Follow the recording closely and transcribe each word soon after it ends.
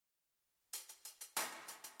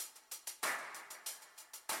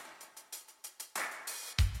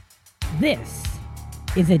This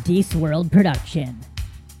is a Deece World production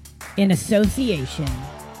in association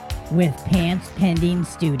with Pants Pending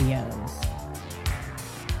Studios.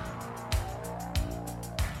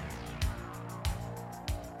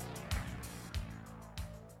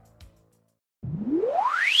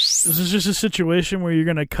 Is this just a situation where you're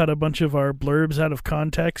going to cut a bunch of our blurbs out of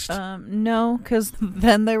context? No, because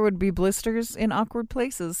then there would be blisters in awkward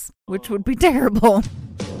places, which would be terrible.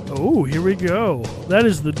 Oh, here we go. That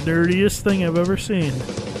is the dirtiest thing I've ever seen.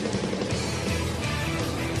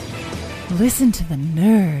 Listen to The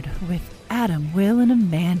Nerd with Adam, Will, and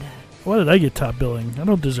Amanda. Why did I get top billing? I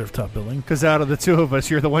don't deserve top billing. Because out of the two of us,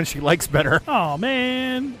 you're the one she likes better. Oh,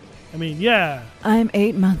 man. I mean, yeah. I'm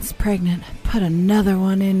 8 months pregnant. Put another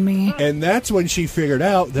one in me. And that's when she figured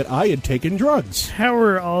out that I had taken drugs. How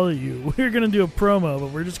are all of you? We're going to do a promo, but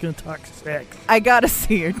we're just going to talk sex. I gotta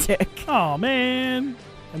see your dick. Oh, man.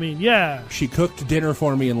 I mean, yeah. She cooked dinner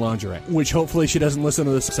for me in lingerie, which hopefully she doesn't listen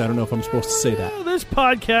to this, because I don't know if I'm supposed to say that. This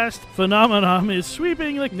podcast phenomenon is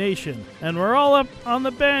sweeping the nation, and we're all up on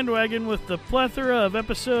the bandwagon with the plethora of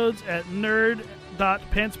episodes at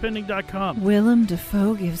nerd.pantspending.com. Willem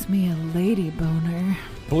Dafoe gives me a lady boner.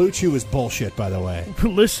 Blue Chew is bullshit, by the way.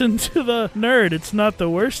 Listen to the Nerd. It's not the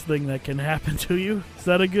worst thing that can happen to you. Is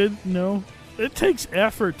that a good no? It takes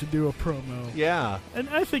effort to do a promo. Yeah. And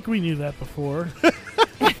I think we knew that before.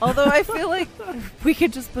 Although I feel like we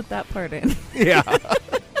could just put that part in. Yeah.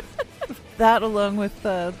 That along with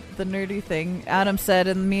the nerdy thing Adam said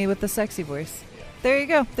and me with the sexy voice. There you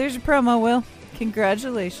go. There's your promo, Will.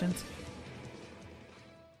 Congratulations.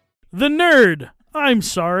 The Nerd. I'm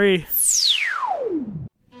sorry.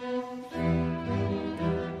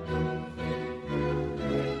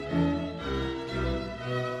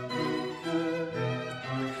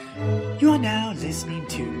 You are now listening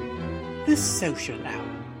to The Social Hour.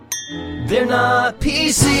 They're not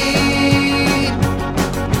PC,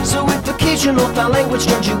 so if occasional foul language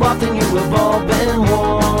turns you off, then you have all been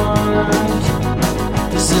warned.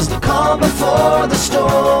 This is the calm before the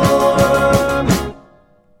storm.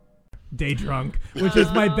 Day drunk, which is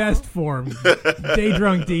my best form. Day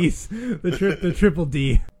drunk D's, the triple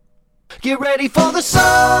D. Get ready for the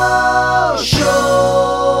social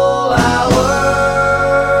hour.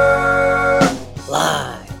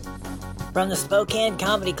 Live from the Spokane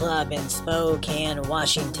Comedy Club in Spokane,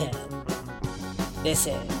 Washington. This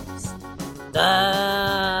is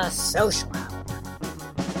The Social Hour.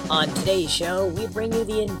 On today's show, we bring you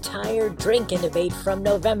the entire drinking debate from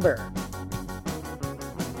November.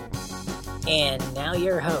 And now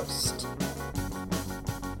your host.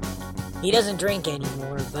 He doesn't drink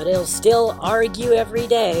anymore, but he'll still argue every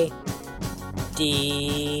day.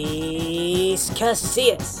 Deece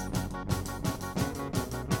Casillas.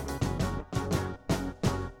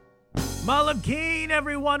 Malum Keen,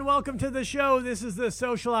 everyone. Welcome to the show. This is The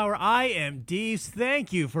Social Hour. I am Deece.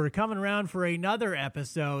 Thank you for coming around for another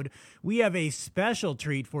episode. We have a special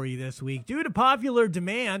treat for you this week. Due to popular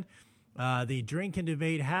demand, the drinking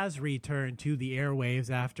debate has returned to the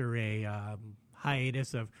airwaves after a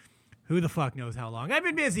hiatus of who the fuck knows how long. I've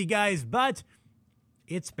been busy, guys, but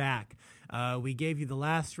it's back. We gave you the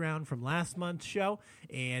last round from last month's show,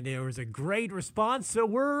 and there was a great response. So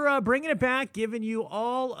we're bringing it back, giving you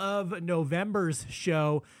all of November's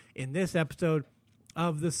show in this episode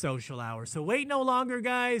of The Social Hour. So wait no longer,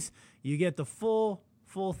 guys. You get the full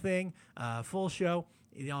thing, full show.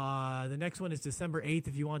 The next one is December 8th.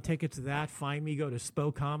 If you want tickets to that, find me. Go to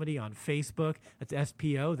Spo Comedy on Facebook. That's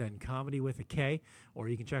SPO, then comedy with a K. Or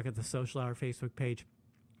you can check out the Social Hour Facebook page.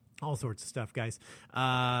 All sorts of stuff, guys.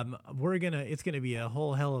 It's gonna be a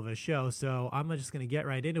whole hell of a show, so I'm just gonna get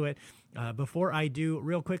right into it. Before I do,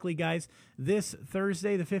 real quickly, guys, this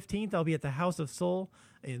Thursday, the 15th, I'll be at the House of Soul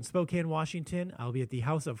in Spokane, Washington. I'll be at the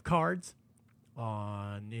House of Cards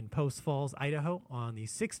in Post Falls, Idaho, on the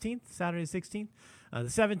 16th, Saturday the 16th. The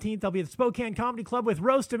 17th, I'll be at the Spokane Comedy Club with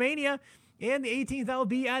Roastamania, and the 18th, I'll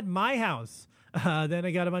be at my house. Then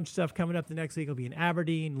I got a bunch of stuff coming up the next week. I'll be in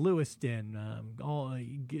Aberdeen, Lewiston.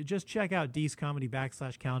 Just check out Deece Comedy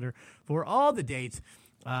 /calendar for all the dates.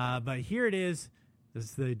 But here it is. This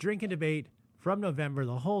is the drinking debate from November,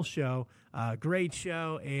 the whole show. Great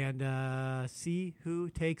show, and see who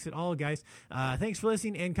takes it all, guys. Thanks for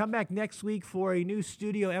listening, and come back next week for a new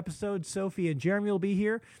studio episode. Sophie and Jeremy will be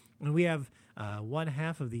here, and we have one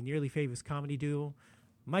half of the Nearly Famous comedy duo,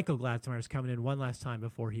 Michael Gladsmeyer, is coming in one last time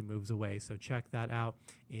before he moves away, so check that out.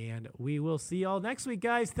 And we will see y'all next week,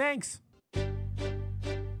 guys. Thanks.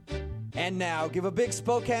 And now, give a big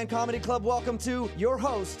Spokane Comedy Club welcome to your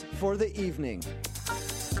host for the evening.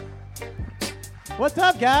 What's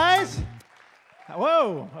up, guys?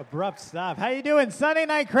 Whoa, abrupt stop. How you doing, Sunday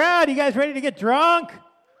night crowd? You guys ready to get drunk?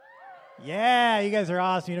 Yeah, you guys are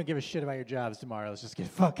awesome. You don't give a shit about your jobs tomorrow. Let's just get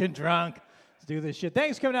fucking drunk. Let's do this shit.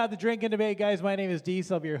 Thanks for coming out to the Drink and Debate, guys. My name is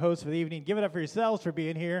Deese. I'll be your host for the evening. Give it up for yourselves for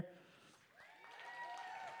being here.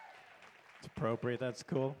 It's appropriate. That's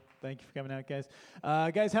cool. Thank you for coming out, guys.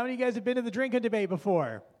 Guys, how many of you guys have been to the Drink and Debate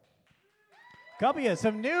before? Couple of you,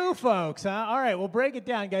 some new folks, huh? All right, we'll break it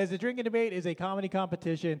down, guys. The Drink and Debate is a comedy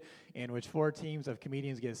competition in which 4 teams of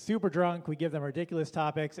comedians get super drunk. We give them ridiculous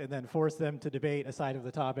topics and then force them to debate a side of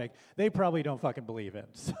the topic they probably don't fucking believe in.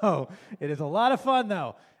 So it is a lot of fun,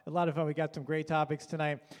 though. A lot of fun. We got some great topics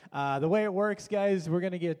tonight. The way it works, guys, we're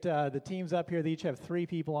going to get the teams up here. They each have 3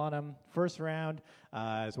 people on them. First round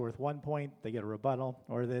is worth 1 point. They get a rebuttal.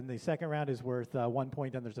 Or then the second round is worth 1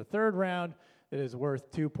 point. Then there's a third round that is worth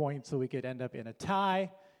 2 points, so we could end up in a tie.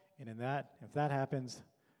 And if that happens,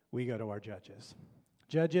 we go to our judges.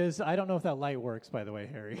 Judges, I don't know if that light works, by the way,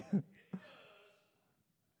 Harry.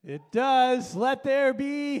 It does. Let there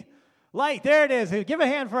be light. There it is. Give a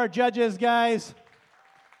hand for our judges, guys.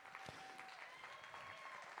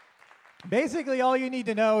 Basically, all you need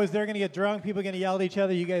to know is they're going to get drunk. People are going to yell at each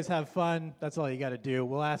other. You guys have fun. That's all you got to do.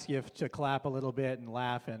 We'll ask you to clap a little bit and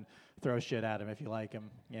laugh and throw shit at them if you like them.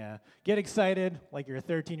 Yeah. Get excited like you're a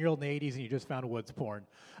 13-year-old in the 80s and you just found Woods porn.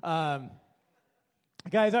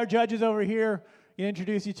 Guys, our judges over here, you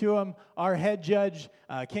introduce you to him. Our head judge,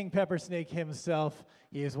 King Peppersnake himself.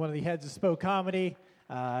 He is one of the heads of Spoke Comedy.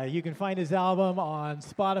 You can find his album on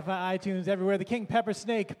Spotify, iTunes, everywhere. The King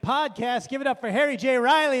Peppersnake podcast. Give it up for Harry J.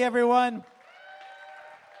 Riley, everyone.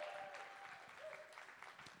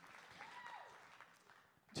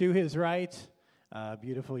 To his right,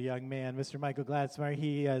 beautiful young man, Mr. Michael Gladsmeyer.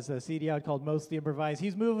 He has a CD out called Mostly Improvised.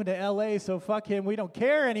 He's moving to L.A., so fuck him. We don't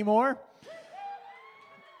care anymore.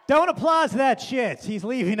 Don't applaud that shit. He's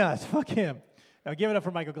leaving us. Fuck him. Now give it up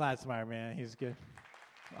for Michael Gladsmeyer, man. He's good.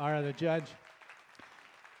 Our other judge.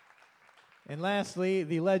 And lastly,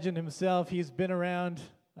 the legend himself. He's been around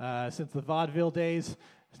since the vaudeville days,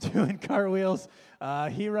 doing cartwheels.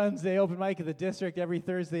 He runs the open mic at the District every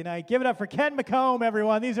Thursday night. Give it up for Ken McComb,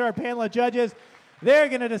 everyone. These are our panel of judges. They're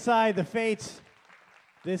going to decide the fates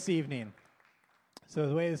this evening. So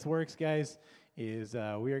the way this works, guys, is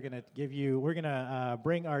we're going to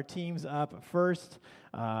bring our teams up first.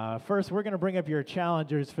 First, we're going to bring up your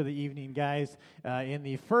challengers for the evening, guys. In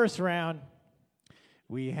the first round,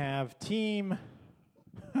 we have team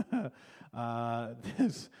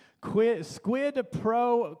Squid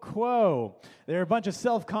Pro Quo. They're a bunch of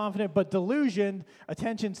self-confident but delusioned,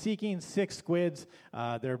 attention-seeking 6 squids.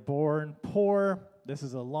 They're born poor. This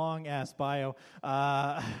is a long-ass bio.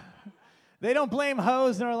 They don't blame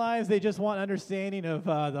hoes in our lives. They just want understanding of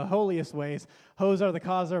the holiest ways. Hoes are the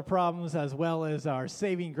cause of our problems as well as our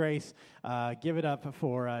saving grace. Give it up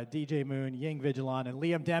for DJ Moon, Ying Vigilon, and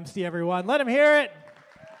Liam Dempsey, everyone. Let them hear it.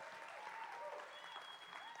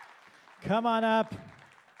 Come on up.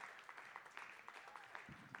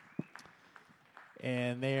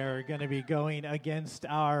 And they're going to be going against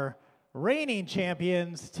our reigning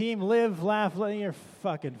champions, Team Live, Laugh, you're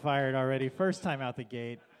fucking fired already. First time out the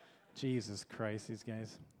gate. Jesus Christ, these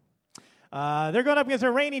guys. They're going up against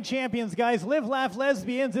our reigning champions, guys. Live, Laugh,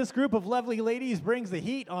 Lesbians. This group of lovely ladies brings the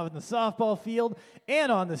heat on the softball field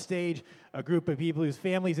and on the stage. A group of people whose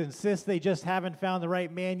families insist they just haven't found the right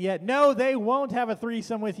man yet. No, they won't have a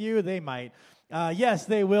threesome with you. They might. Yes,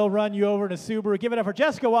 they will run you over in a Subaru. Give it up for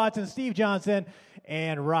Jessica Watson, Steve Johnson,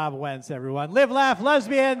 and Rob Wentz, everyone. Live, Laugh,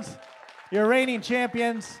 Lesbians. Your reigning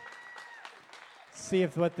champions. See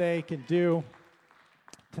if what they can do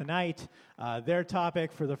tonight. Their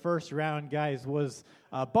topic for the first round, guys, was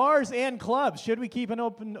bars and clubs. Should we keep an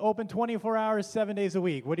open 24 hours, 7 days a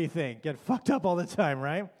week? What do you think? Get fucked up all the time,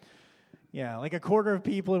 right? Yeah, like a quarter of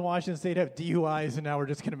people in Washington State have DUIs, and now we're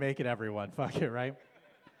just going to make it everyone. Fuck it, right?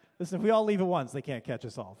 Listen, if we all leave at once, they can't catch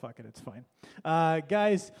us all. Fuck it, it's fine.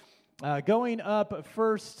 Guys, going up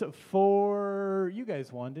first for... You guys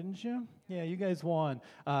won, didn't you? Yeah, you guys won.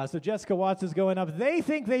 So Jessica Watts is going up. They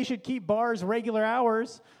think they should keep bars regular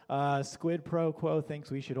hours. Squid Pro Quo thinks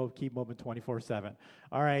we should keep them open 24/7.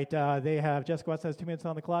 All right, they have... Jessica Watts has 2 minutes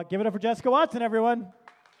on the clock. Give it up for Jessica Watson, everyone.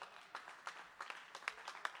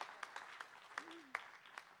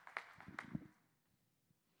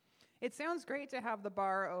 It sounds great to have the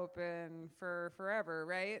bar open for forever,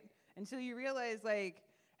 right? Until you realize, like,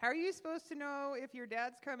 how are you supposed to know if your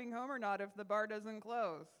dad's coming home or not if the bar doesn't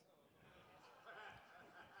close?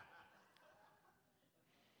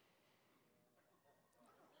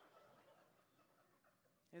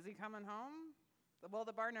 Is he coming home? Well,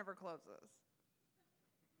 the bar never closes.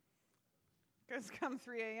 Because come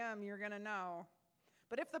 3 a.m., you're going to know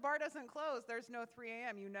But if the bar doesn't close, there's no 3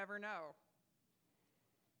 a.m. You never know.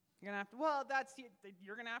 You're gonna have to. Well,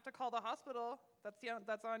 you're gonna have to call the hospital. That's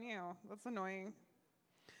on you. That's annoying.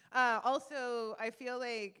 Also, I feel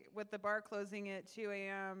like with the bar closing at 2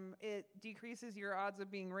 a.m., it decreases your odds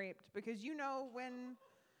of being raped because you know when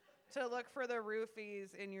to look for the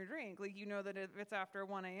roofies in your drink. Like, you know that if it's after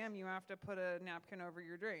 1 a.m., you have to put a napkin over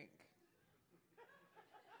your drink.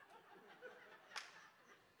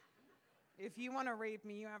 If you want to rape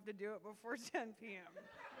me, you have to do it before 10 p.m.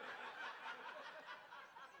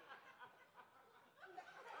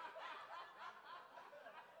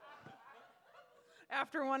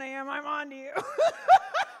 After 1 a.m., I'm on to you. That's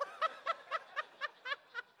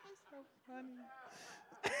so funny.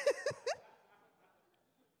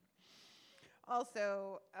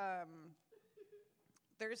 Also,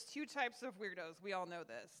 there's 2 types of weirdos. We all know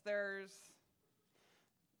this. There's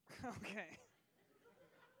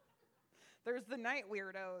the night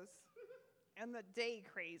weirdos and the day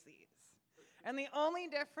crazies. And the only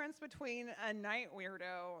difference between a night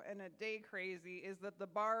weirdo and a day crazy is that the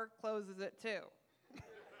bar closes at 2.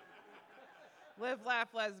 Live, laugh,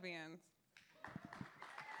 lesbians.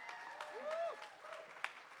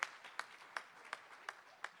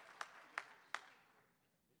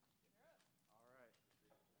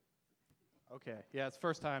 Okay, yeah, it's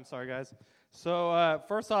first time. Sorry, guys. So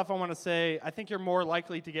first off, I want to say I think you're more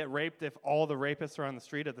likely to get raped if all the rapists are on the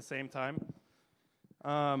street at the same time.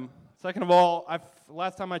 Second of all,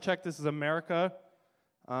 last time I checked, this is America.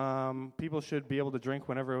 People should be able to drink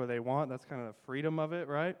whenever they want. That's kind of the freedom of it,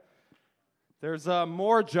 right? There's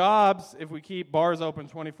more jobs if we keep bars open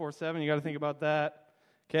 24/7. You got to think about that.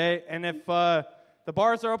 Okay, and if the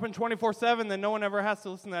bars are open 24/7, then no one ever has to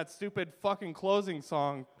listen to that stupid fucking closing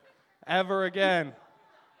song ever again.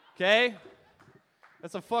 Okay?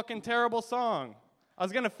 That's a fucking terrible song. I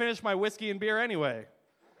was going to finish my whiskey and beer anyway.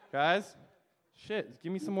 Guys, shit,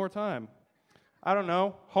 give me some more time. I don't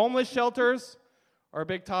know. Homeless shelters are a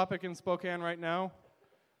big topic in Spokane right now.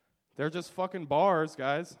 They're just fucking bars,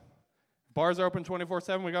 guys. Bars are open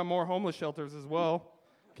 24/7. We got more homeless shelters as well.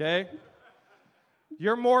 Okay?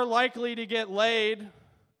 You're more likely to get laid,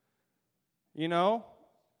 you know,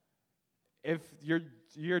 if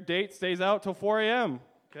your date stays out till 4 a.m.,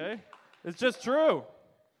 okay? It's just true,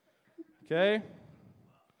 okay?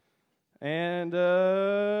 And,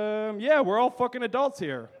 yeah, we're all fucking adults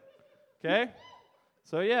here, okay?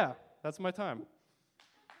 So, yeah, that's my time.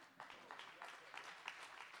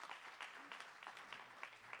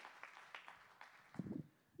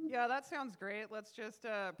 Yeah, that sounds great. Let's just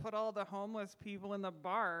put all the homeless people in the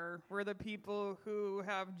bar where the people who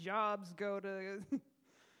have jobs go to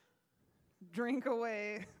drink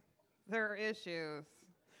away their issues.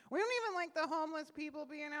 We don't even like the homeless people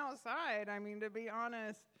being outside. I mean, to be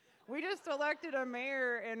honest, we just elected a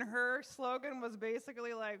mayor, and her slogan was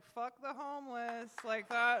basically like, fuck the homeless, like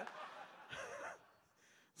that.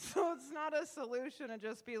 So it's not a solution to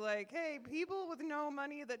just be like, hey, people with no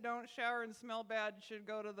money that don't shower and smell bad should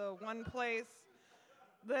go to the one place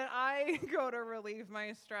that I go to relieve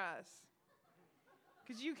my stress.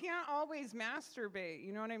 Because you can't always masturbate,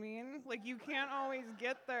 you know what I mean? Like, you can't always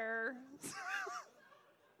get there.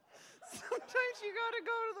 Sometimes you gotta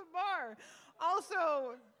go to the bar.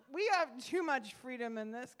 Also, we have too much freedom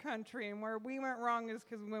in this country, and where we went wrong is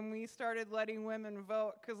because when we started letting women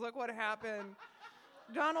vote, because look what happened.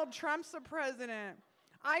 Donald Trump's the president.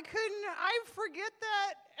 I forget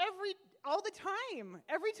that all the time.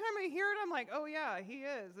 Every time I hear it, I'm like, oh yeah, he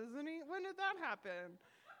is, isn't he? When did that happen?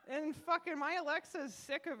 And fucking my Alexa's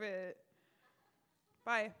sick of it.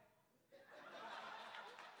 Bye.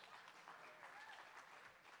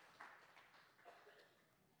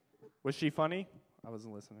 Was she funny? I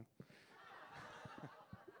wasn't listening.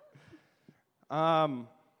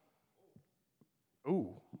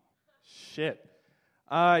 Ooh, shit.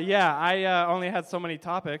 Yeah, I only had so many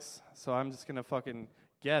topics, so I'm just going to fucking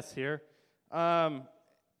guess here.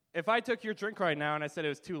 If I took your drink right now and I said it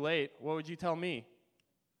was too late, what would you tell me?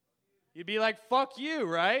 You'd be like, fuck you,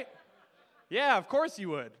 right? Yeah, of course you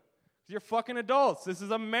would. You're fucking adults. This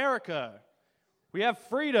is America. We have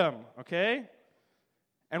freedom, okay?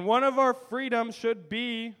 And one of our freedoms should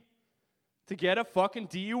be to get a fucking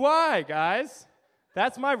DUI, guys.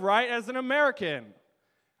 That's my right as an American.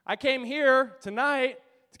 I came here tonight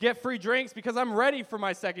to get free drinks because I'm ready for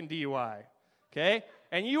my second DUI, okay?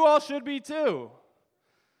 And you all should be too.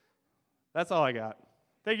 That's all I got.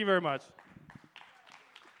 Thank you very much.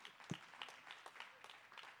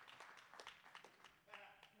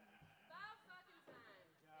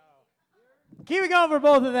 Keep it going for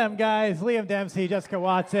both of them, guys. Liam Dempsey, Jessica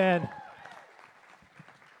Watson.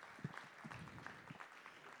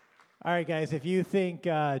 All right, guys, if you think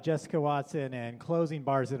Jessica Watson and closing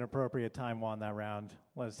bars an appropriate time won that round,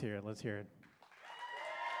 let's hear it. Let's hear it.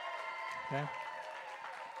 Okay.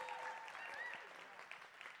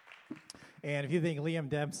 And if you think Liam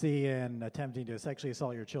Dempsey and attempting to sexually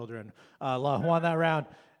assault your children won that round,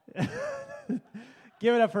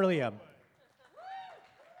 give it up for Liam.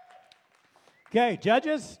 Okay,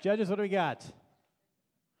 judges. Judges, what do we got?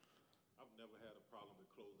 I've never had a problem with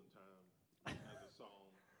closing time as a song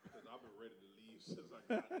because I've been ready to leave since I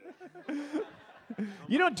got there.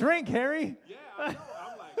 You don't drink, Harry. Yeah, I know.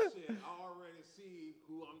 I'm like, shit, I already see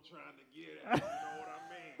who I'm trying to get at. You know what I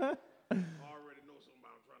mean? I already know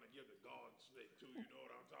somebody I'm trying to give the garden snake to. You know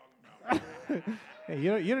what I'm talking about? Hey,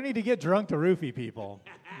 you don't need to get drunk to roofie people.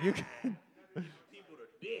 You can. People to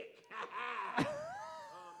dick. It's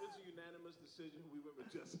a unanimous decision. We went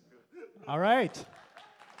with Jessica. All right.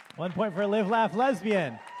 1 point for Live, Laugh,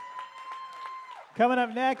 Lesbian. Coming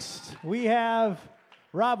up next, we have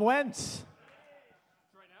Rob Wentz.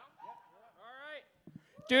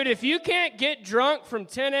 Dude, if you can't get drunk from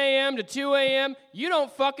 10 a.m. to 2 a.m., you don't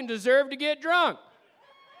fucking deserve to get drunk.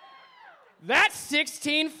 That's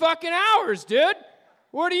 16 fucking hours, dude.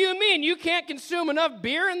 What do you mean? You can't consume enough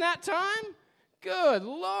beer in that time? Good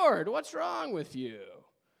Lord, what's wrong with you?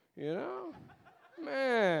 You know?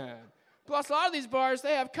 Man. Plus, a lot of these bars,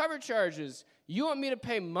 they have cover charges. You want me to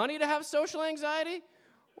pay money to have social anxiety?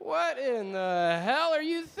 What in the hell are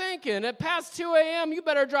you thinking? At past 2 a.m., you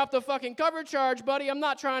better drop the fucking cover charge, buddy. I'm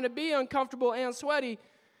not trying to be uncomfortable and sweaty.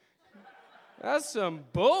 That's some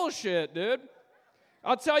bullshit, dude.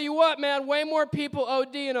 I'll tell you what, man, way more people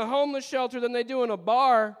OD in a homeless shelter than they do in a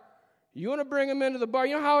bar. You want to bring them into the bar?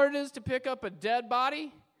 You know how hard it is to pick up a dead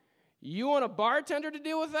body? You want a bartender to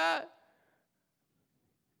deal with that?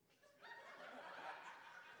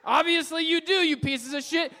 Obviously you do, you pieces of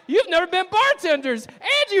shit. You've never been bartenders,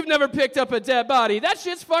 and you've never picked up a dead body. That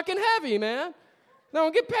shit's fucking heavy, man. They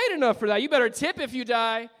don't get paid enough for that. You better tip if you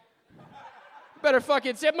die. You better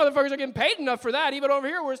fucking tip. Motherfuckers are getting paid enough for that. Even over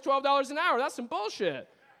here where it's $12 an hour. That's some bullshit.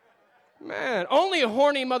 Man, only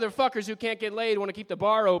horny motherfuckers who can't get laid want to keep the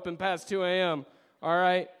bar open past 2 a.m., all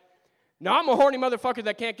right? Now, I'm a horny motherfucker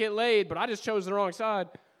that can't get laid, but I just chose the wrong side.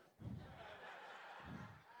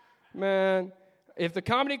 Man, if the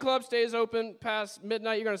comedy club stays open past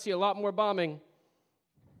midnight, you're going to see a lot more bombing.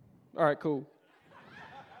 All right, cool.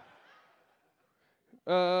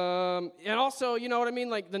 And also, you know what I mean?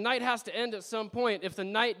 Like, the night has to end at some point. If the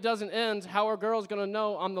night doesn't end, how are girls going to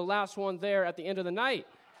know I'm the last one there at the end of the night?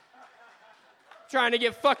 Trying to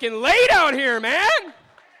get fucking laid out here, man.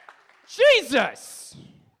 Jesus.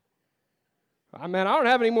 Man, I don't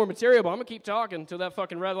have any more material, but I'm going to keep talking until that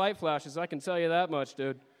fucking red light flashes. I can tell you that much,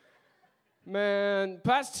 dude. Man,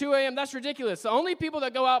 past 2 a.m., that's ridiculous. The only people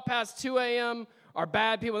that go out past 2 a.m. are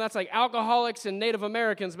bad people. That's like alcoholics and Native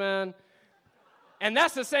Americans, man. And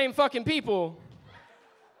that's the same fucking people.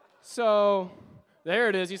 So, there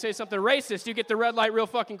it is. You say something racist, you get the red light real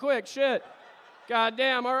fucking quick. Shit. God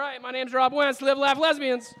damn, all right. My name's Rob Wentz. Live, laugh,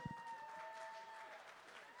 lesbians.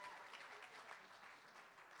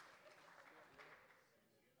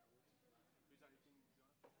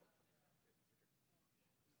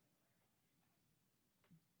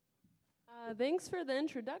 Thanks for the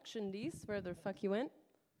introduction, Dees, where the fuck you went.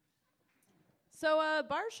 So,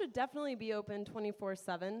 bars should definitely be open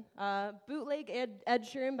 24/7. Bootleg Ed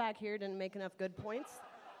Sheeran back here didn't make enough good points.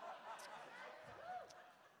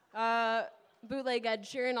 Bootleg Ed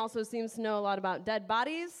Sheeran also seems to know a lot about dead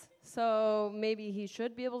bodies, so maybe he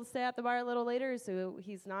should be able to stay at the bar a little later so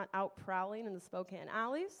he's not out prowling in the Spokane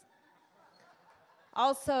alleys.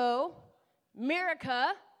 Also,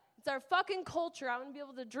 America, it's our fucking culture. I want to be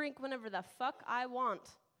able to drink whenever the fuck I want.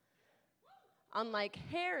 Unlike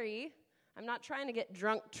Harry, I'm not trying to get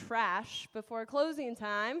drunk trash before closing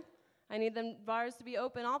time. I need them bars to be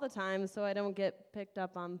open all the time so I don't get picked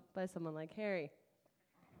up on by someone like Harry.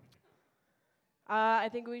 I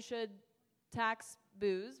think we should tax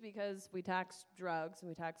booze because we tax drugs and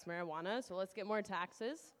we tax marijuana. So let's get more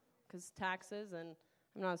taxes, because taxes, and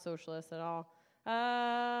I'm not a socialist at all.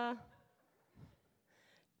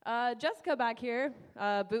 Jessica back here,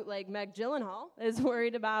 bootleg Meg Gyllenhaal, is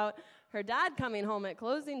worried about her dad coming home at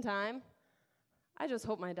closing time. I just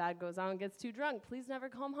hope my dad goes out and gets too drunk. Please never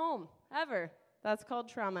come home, ever. That's called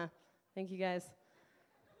trauma. Thank you, guys.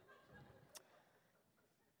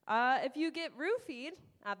 If you get roofied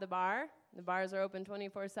at the bars are open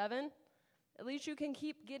 24/7, at least you can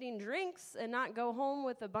keep getting drinks and not go home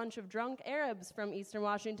with a bunch of drunk Arabs from Eastern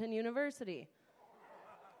Washington University.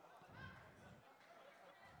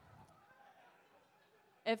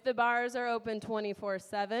 If the bars are open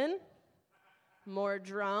 24/7, More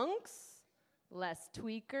drunks, less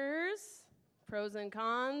tweakers. Pros and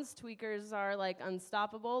cons. Tweakers are like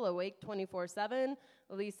unstoppable, awake 24/7.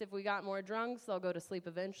 At least if we got more drunks, they'll go to sleep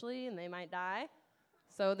eventually and they might die.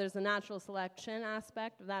 So there's a natural selection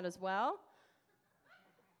aspect of that as well.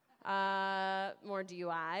 More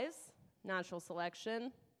DUIs, natural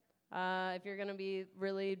selection. If you're going to be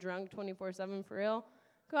really drunk 24/7 for real,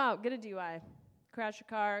 go out, get a DUI. Crash your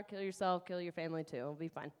car, kill yourself, kill your family too. It'll be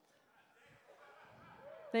fine.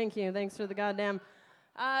 Thank you. Thanks for the goddamn...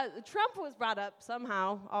 Trump was brought up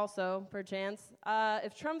somehow also, perchance.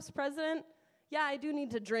 If Trump's president... Yeah, I do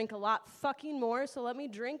need to drink a lot fucking more, so let me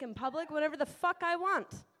drink in public whenever the fuck I want.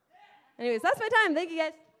 Anyways, that's my time. Thank you,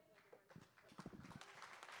 guys.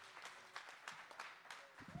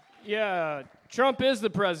 Yeah, Trump is the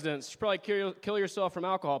president. You should probably kill yourself from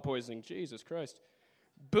alcohol poisoning. Jesus Christ.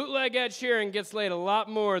 Bootleg Ed Sheeran gets laid a lot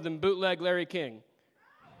more than bootleg Larry King.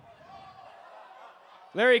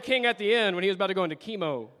 Larry King at the end when he was about to go into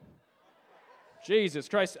chemo. Jesus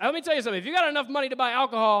Christ. Let me tell you something. If you got enough money to buy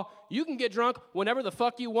alcohol, you can get drunk whenever the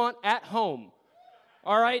fuck you want at home.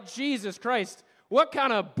 All right? Jesus Christ. What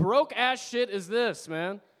kind of broke-ass shit is this,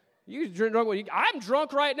 man? You drink drunk. I'm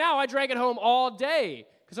drunk right now. I drank at home all day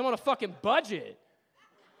because I'm on a fucking budget.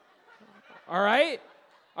 All right?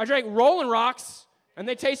 I drank Rolling Rocks, and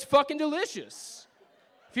they taste fucking delicious.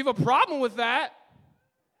 If you have a problem with that,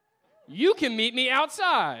 you can meet me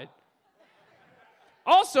outside.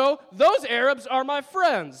 Also, those Arabs are my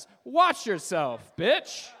friends. Watch yourself,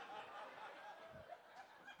 bitch.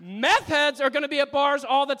 Meth heads are going to be at bars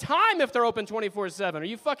all the time if they're open 24/7. Are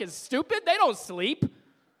you fucking stupid? They don't sleep.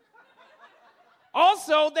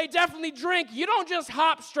 Also, they definitely drink. You don't just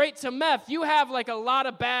hop straight to meth. You have like a lot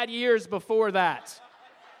of bad years before that.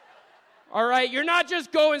 All right? You're not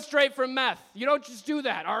just going straight from meth. You don't just do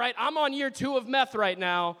that, all right? I'm on year 2 of meth right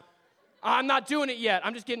now. I'm not doing it yet.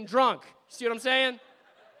 I'm just getting drunk. See what I'm saying?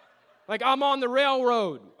 Like I'm on the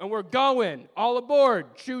railroad and we're going. All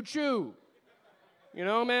aboard. Choo-choo. You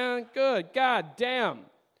know, man? Good. God damn.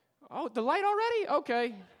 Oh, the light already?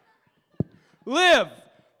 Okay. Live.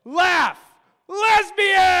 Laugh.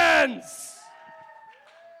 Lesbians!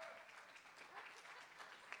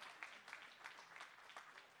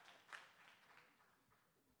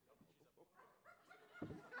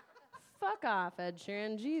 Fuck off, Ed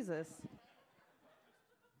Sheeran. Jesus.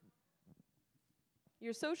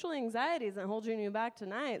 Your social anxiety isn't holding you back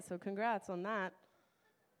tonight, so congrats on that.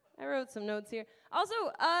 I wrote some notes here. Also,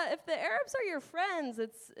 if the Arabs are your friends,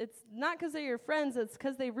 it's not because they're your friends, it's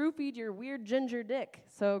because they roofied your weird ginger dick.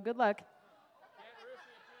 So good luck.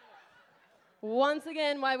 Once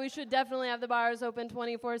again, why we should definitely have the bars open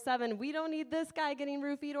 24/7. We don't need this guy getting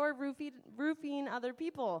roofied or roofing other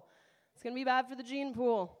people. It's going to be bad for the gene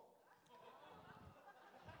pool.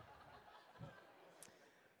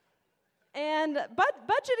 And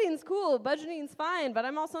budgeting's cool, budgeting's fine, but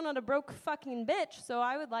I'm also not a broke fucking bitch, so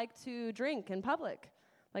I would like to drink in public,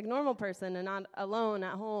 like a normal person and not alone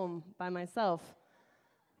at home by myself,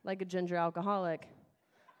 like a ginger alcoholic.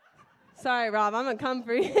 Sorry, Rob, I'm gonna come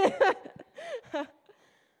for you.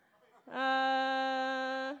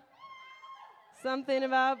 Something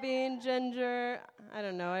about being ginger. I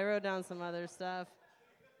don't know, I wrote down some other stuff.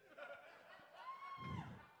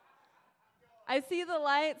 I see the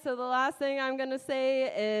light, so the last thing I'm going to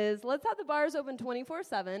say is let's have the bars open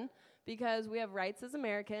 24/7 because we have rights as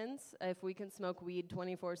Americans. If we can smoke weed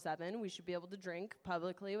 24/7, we should be able to drink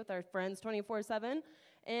publicly with our friends 24/7.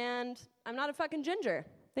 And I'm not a fucking ginger.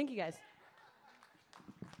 Thank you, guys.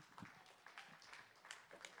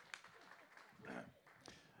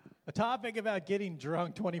 A topic about getting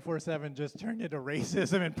drunk 24/7 just turned into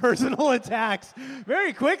racism and personal attacks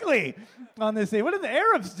very quickly on this day. What did the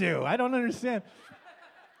Arabs do? I don't understand.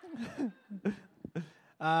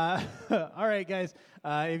 All right, guys.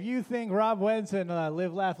 If you think Rob Wentz and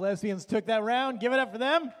Live, Laugh, Lesbians took that round, give it up for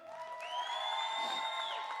them.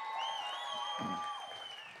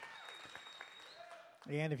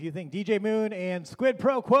 And if you think DJ Moon and Squid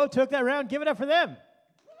Pro Quo took that round, give it up for them.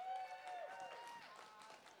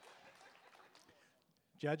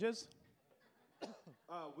 Judges?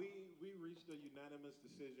 We reached a unanimous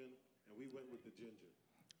decision, and we went with the ginger.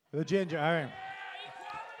 The ginger, all right.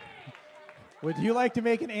 Would you like to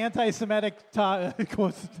make an anti-Semitic comment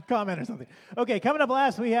or something? Okay, coming up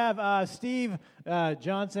last, we have Steve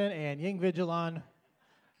Johnson and Ying Vigilon.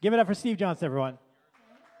 Give it up for Steve Johnson, everyone.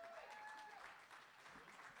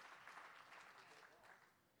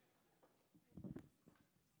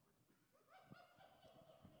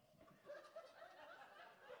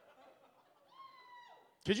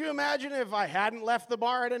 Could you imagine if I hadn't left the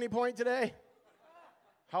bar at any point today?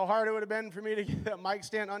 How hard it would have been for me to get that mic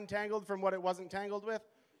stand untangled from what it wasn't tangled with?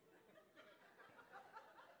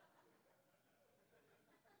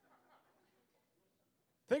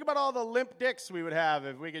 Think about all the limp dicks we would have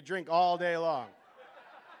if we could drink all day long.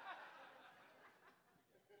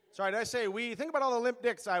 Sorry, did I say we? Think about all the limp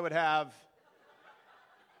dicks I would have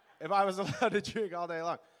if I was allowed to drink all day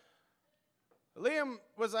long. Liam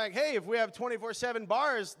was like, hey, if we have 24/7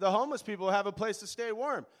 bars, the homeless people have a place to stay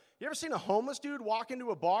warm. You ever seen a homeless dude walk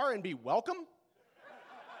into a bar and be welcome?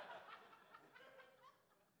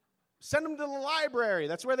 Send them to the library.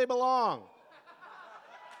 That's where they belong.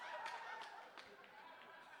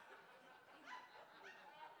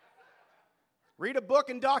 Read a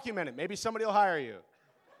book and document it. Maybe somebody will hire you.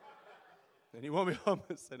 And you won't be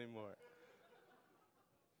homeless anymore.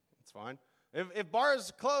 It's fine. If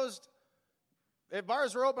bars closed, if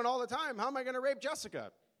bars were open all the time, how am I going to rape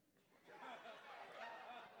Jessica?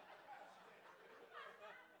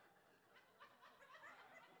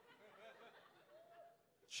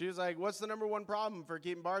 She was like, what's the number one problem for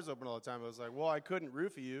keeping bars open all the time? I was like, well, I couldn't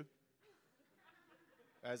roofie you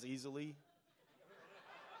as easily.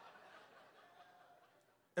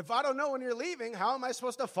 If I don't know when you're leaving, how am I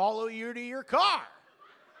supposed to follow you to your car?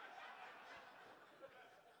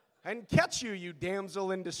 And catch you, you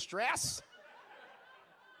damsel in distress.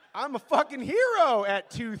 I'm a fucking hero at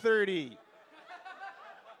 2:30.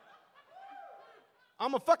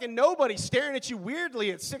 I'm a fucking nobody staring at you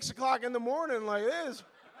weirdly at 6 o'clock in the morning like this.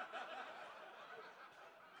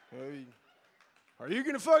 Hey, are you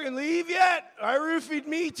gonna fucking leave yet? I roofied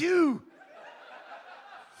me too.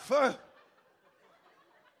 Fuck.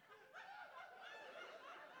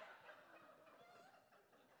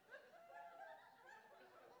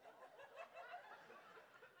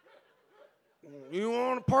 You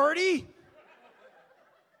want to party?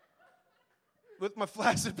 With my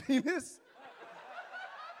flaccid penis?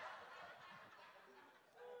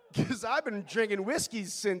 Because I've been drinking whiskey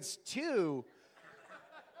since 2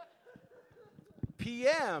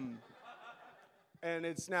 p.m. And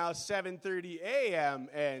it's now 7:30 a.m.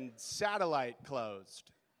 and satellite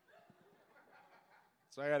closed.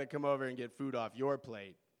 So I got to come over and get food off your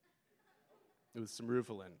plate with some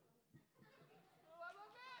Rufalin.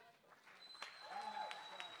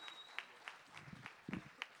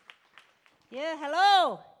 Yeah,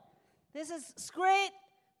 hello. This is Great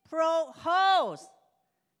Pro Host.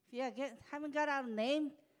 Yeah, haven't got our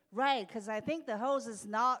name right, because I think the host is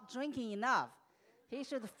not drinking enough. He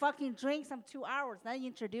should fucking drink some 2 hours, then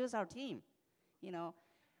introduce our team. You know,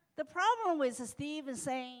 the problem with Steve is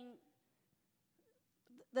saying,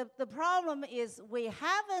 the problem is we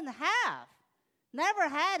never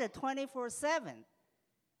had a 24/7.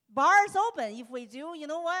 Bars open. If we do, you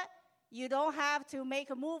know what? You don't have to make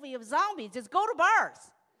a movie of zombies. Just go to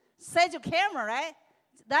bars. Set your camera, right?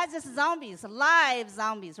 That's just zombies, live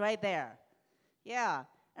zombies right there. Yeah.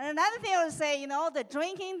 And another thing I would say, you know, the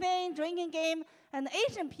drinking game, and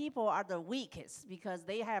Asian people are the weakest because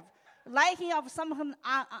they have liking of some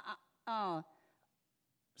kind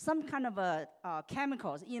of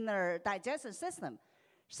chemicals in their digestive system.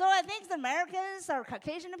 So I think the Americans or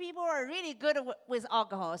Caucasian people are really good with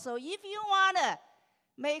alcohol. So if you want to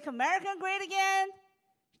make America great again,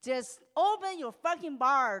 just open your fucking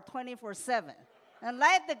bar 24/7 and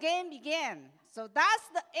let the game begin. So that's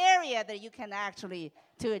the area that you can actually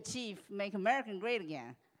to achieve make America great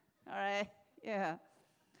again. All right, yeah.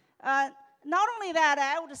 Not only that,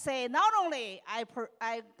 I would say not only I'm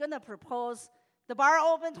gonna propose the bar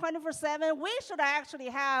open 24/7. We should actually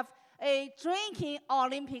have a drinking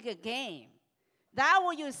Olympic game. That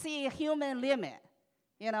will you see human limit.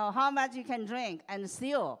 You know, how much you can drink and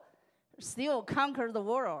still conquer the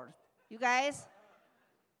world. You guys?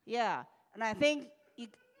 Yeah. And I think,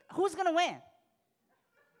 who's going to win?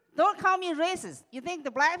 Don't call me racist. You think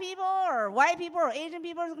the black people or white people or Asian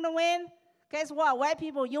people are going to win? Guess what? White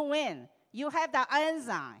people, you win. You have the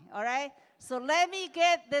enzyme, all right? So let me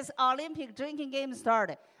get this Olympic drinking game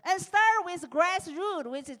started. And start with grassroots,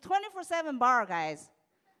 which is 24/7 bar, guys.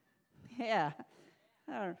 Yeah.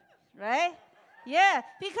 All right? Yeah,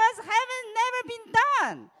 because haven't never been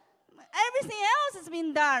done. Everything else has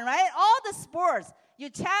been done, right? All the sports, you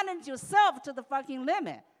challenge yourself to the fucking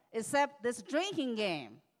limit, except this drinking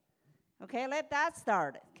game. Okay, let that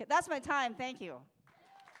start. Okay, that's my time. Thank you.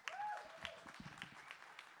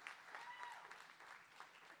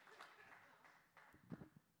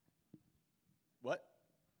 What?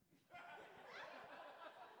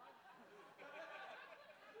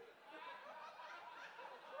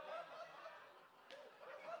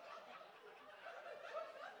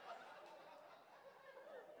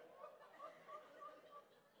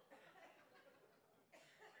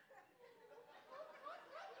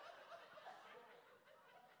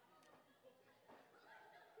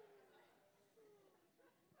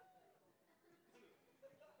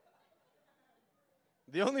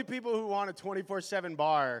 The only people who want a 24/7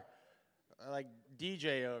 bar, like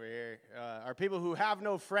DJ over here, are people who have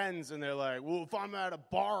no friends, and they're like, well, if I'm at a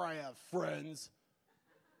bar, I have friends.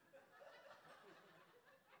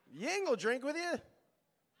 You ain't gonna drink with you.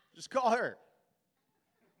 Just call her.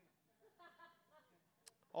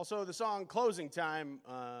 Also, the song Closing Time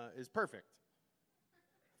is perfect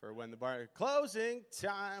for when the bar, closing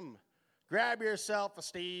time. Grab yourself a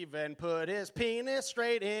Steve and put his penis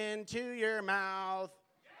straight into your mouth.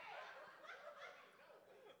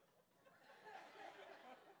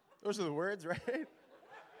 Those are the words, right?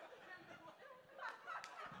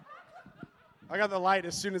 I got the light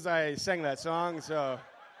as soon as I sang that song, so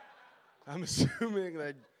I'm assuming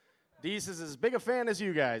that Deese is as big a fan as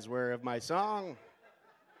you guys were of my song.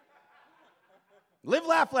 Live,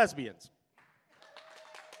 laugh, lesbians.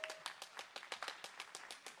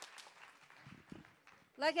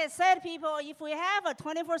 Like I said, people, if we have a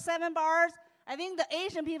 24/7 bars, I think the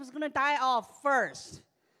Asian people is going to die off first.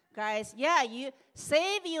 Guys, yeah, you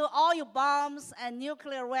save you all your bombs and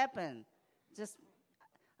nuclear weapon. Just,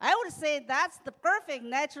 I would say that's the perfect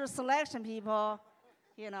natural selection, people.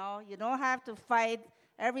 You know, you don't have to fight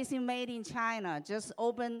everything made in China. Just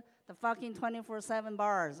open the fucking 24/7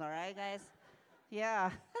 bars, all right, guys?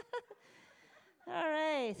 Yeah. All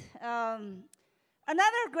right.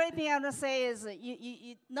 Another great thing I'm going to say is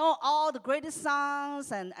you know all the greatest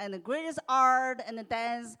songs and the greatest art and the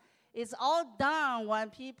dance is all done when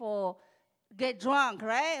people get drunk,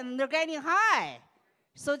 right? And they're getting high.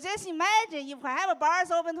 So just imagine if we have a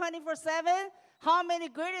bars open 24/7, how many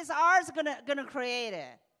greatest arts gonna create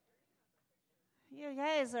it? You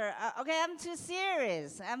guys are, okay, I'm too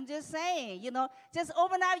serious. I'm just saying, you know, just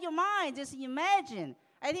open up your mind. Just imagine.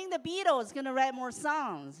 I think the Beatles going to write more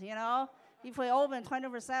songs, you know, if we open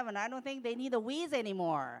 24/7. I don't think they need the weeds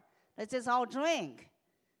anymore. Let's just all drink,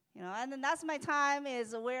 you know. And then that's my time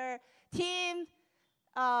is where Team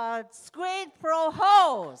Squid Pro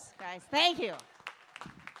hosts. Guys, thank you.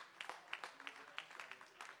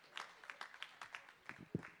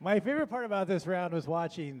 My favorite part about this round was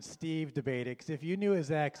watching Steve debate it, because if you knew his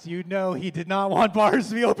ex, you'd know he did not want bars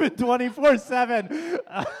to be open 24/7.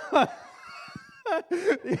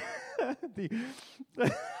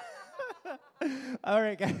 All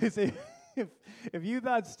right, guys, if you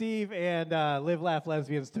thought Steve and Live, Laugh,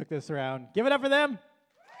 Lesbians took this round, give it up for them.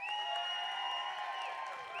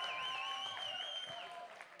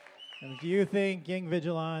 And if you think Ging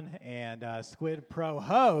Vigilon and Squid Pro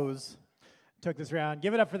Hose took this round,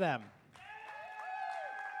 give it up for them.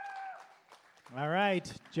 All right,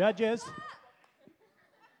 judges. I'm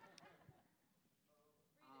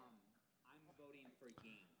voting for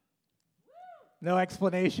Ging. No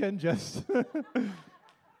explanation, just. Isn't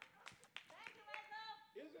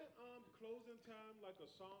Closing Time like a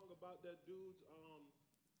song about that dude's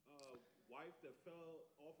wife that fell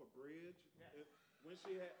off a bridge? When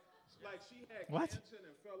she had What? cancer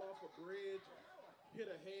and fell off a bridge, hit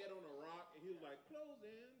her head on a rock, and he was like,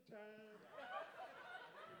 closing time.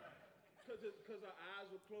 Because her eyes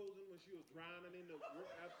were closing when she was drowning in the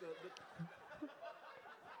after the.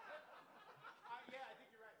 Yeah, I think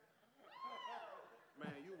you're right.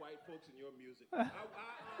 Man, you white folks and your music. I'm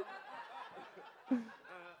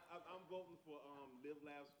voting for Live,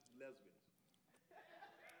 Laugh, Lesbians.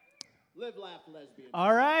 Live, Laugh, Lesbians.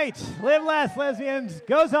 All right, Live, Laugh, Lesbians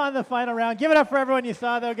goes on the final round. Give it up for everyone you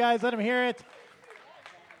saw, though, guys. Let them hear it.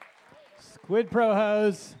 Squid Pro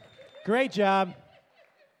Hose, great job.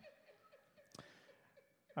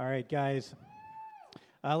 All right, guys.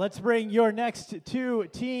 Let's bring your next two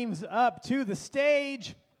teams up to the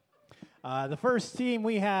stage. The first team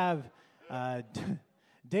we have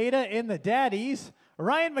Data and the Daddies,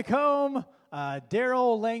 Ryan McComb,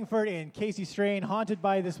 Daryl Langford, and Casey Strain, haunted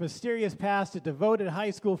by this mysterious past, a devoted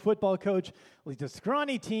high school football coach leads a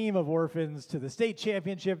scrawny team of orphans to the state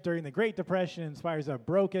championship during the Great Depression and inspires a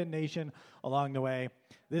broken nation along the way.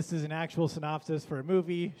 This is an actual synopsis for a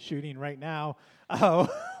movie shooting right now.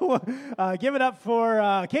 Give it up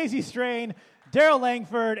for Casey Strain, Daryl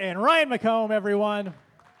Langford, and Ryan McComb, everyone.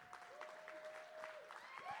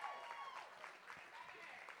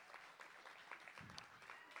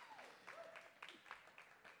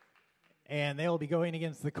 And they will be going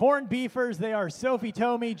against the Corn Beefers. They are Sophie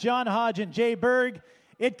Tomey, John Hodge, and Jay Berg.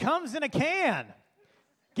 It comes in a can.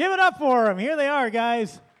 Give it up for them. Here they are,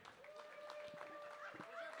 guys.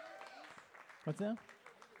 What's that?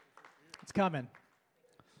 It's coming.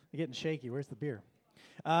 You're getting shaky. Where's the beer?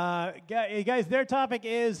 Guys, their topic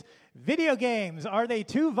is video games. Are they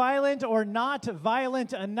too violent or not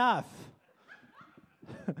violent enough?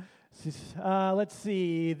 Let's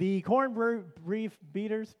see. The corn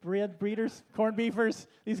breeders, corn beefers.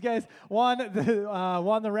 These guys won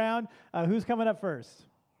the round. Who's coming up first?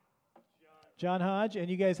 John Hodge, and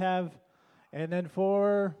you guys have, and then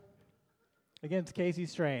against Casey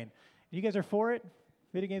Strain. You guys are for it?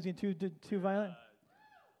 Video games being too violent?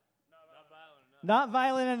 Not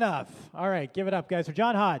violent enough. All right, give it up, guys, for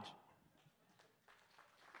John Hodge.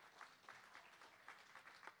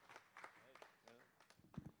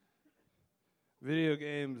 Video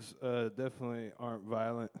games definitely aren't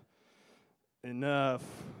violent enough.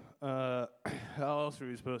 How else are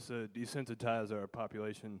we supposed to desensitize our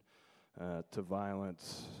population to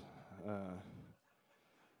violence?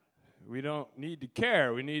 We don't need to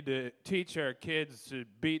care. We need to teach our kids to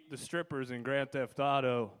beat the strippers in Grand Theft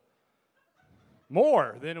Auto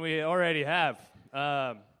more than we already have.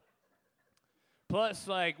 Plus,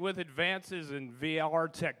 like, with advances in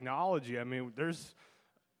VR technology, I mean, there's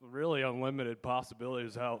really unlimited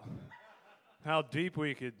possibilities how deep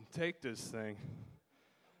we could take this thing.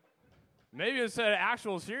 Maybe instead of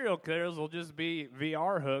actual serial killers, will just be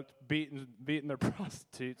VR hooked, beating their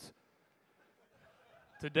prostitutes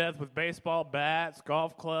to death with baseball bats,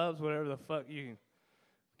 golf clubs, whatever the fuck you can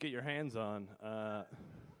get your hands on.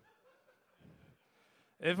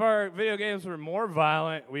 If our video games were more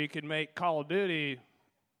violent, we could make Call of Duty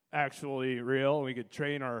actually real. We could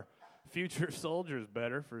train our future soldiers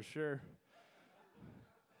better, for sure.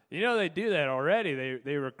 You know, they do that already.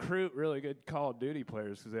 They recruit really good Call of Duty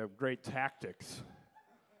players because they have great tactics.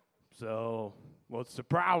 So, what's the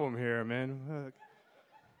problem here, man?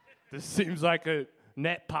 This seems like a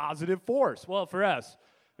net positive force. Well, for us.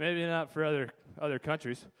 Maybe not for other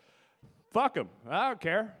countries. Fuck them. I don't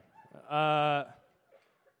care.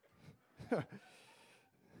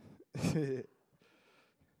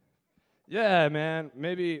 Yeah, man.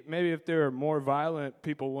 Maybe if they were more violent,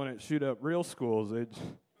 people wouldn't shoot up real schools.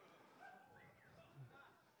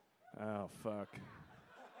 Oh, fuck.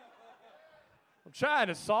 I'm trying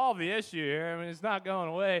to solve the issue here. I mean, it's not going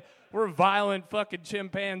away. We're violent fucking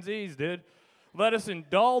chimpanzees, dude. Let us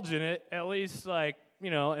indulge in it, at least, like, you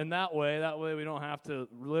know, in that way. That way we don't have to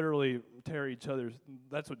literally tear each other's.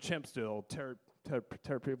 That's what chimps do. They'll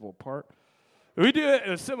tear people apart. We do it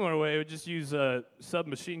in a similar way. We just use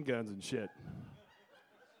submachine guns and shit.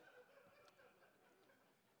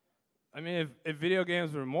 I mean, if video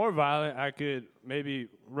games were more violent, I could maybe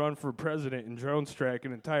run for president and drone strike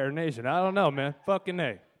an entire nation. I don't know, man. Fucking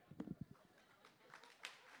A.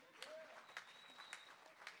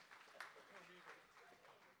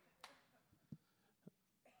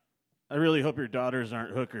 I really hope your daughters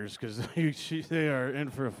aren't hookers, because they are in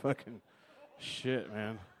for a fucking shit,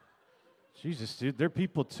 man. Jesus, dude, they're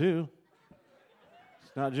people too.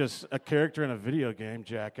 It's not just a character in a video game,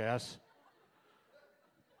 jackass.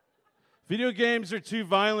 Video games are too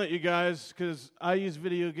violent, you guys, because I use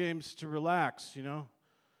video games to relax, you know?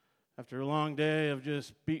 After a long day of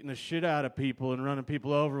just beating the shit out of people and running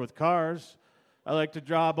people over with cars, I like to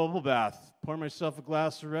draw a bubble bath, pour myself a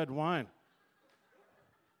glass of red wine,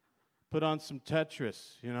 put on some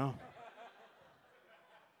Tetris, you know?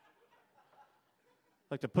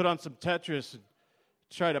 Like to put on some Tetris and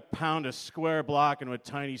try to pound a square block into a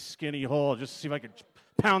tiny, skinny hole just to see if I could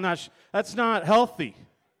pound that. That's not healthy.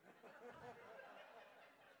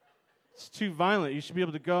 It's too violent. You should be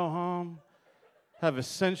able to go home, have a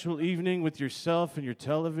sensual evening with yourself and your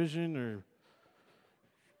television or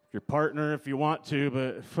your partner if you want to,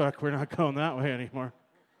 but fuck, we're not going that way anymore.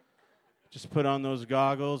 Just put on those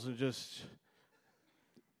goggles and just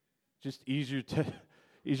ease your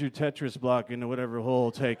Tetris block into whatever hole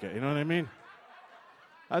will take it. You know what I mean?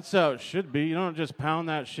 That's how it should be. You don't just pound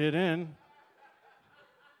that shit in.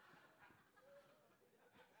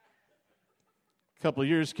 A couple of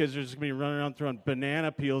years, kids are just going to be running around throwing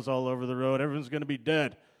banana peels all over the road. Everyone's going to be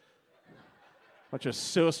dead. Bunch of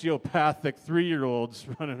sociopathic 3-year-olds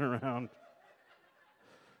running around.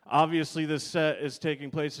 Obviously, this set is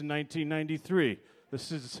taking place in 1993.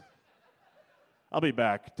 I'll be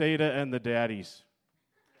back. Data and the Daddies.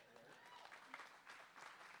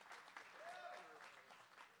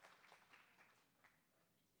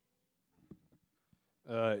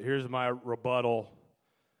 Here's my rebuttal.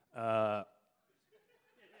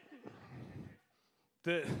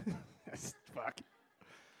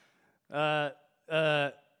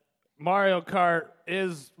 Mario Kart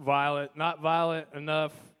is violent, not violent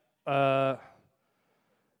enough. I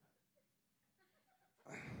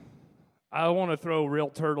want to throw real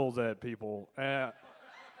turtles at people. I'm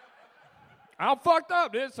fucked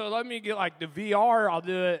up, dude. So let me get like the VR. I'll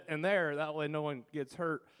do it in there. That way, no one gets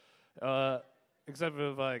hurt. Except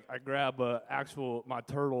if like I grab my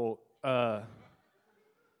turtle on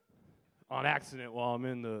accident while I'm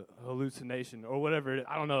in the hallucination or whatever.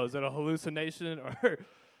 I don't know. Is it a hallucination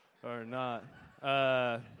or not?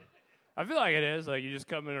 I feel like it is. Like you just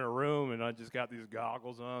come in a room and I just got these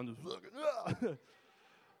goggles on. Just looking.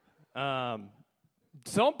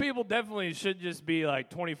 Some people definitely should just be like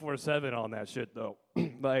 24/7 on that shit though.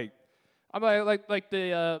 Like I'm like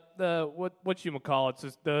the what you call it? It's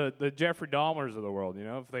just the Jeffrey Dahmers of the world. You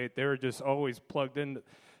know, if they were just always plugged into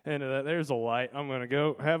that. There's a light. I'm gonna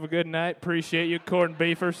go. Have a good night. Appreciate you, corned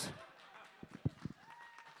beefers.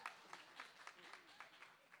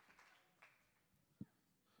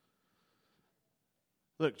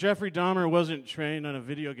 Look, Jeffrey Dahmer wasn't trained on a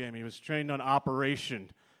video game. He was trained on Operation.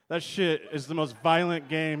 That shit is the most violent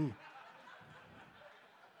game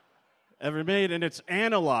ever made, and it's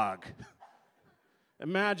analog.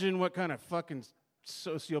 Imagine what kind of fucking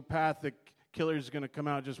sociopathic killer is going to come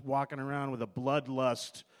out just walking around with a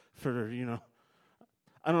bloodlust for, you know,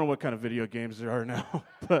 I don't know what kind of video games there are now,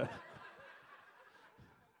 but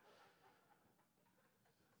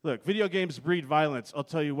look, video games breed violence. I'll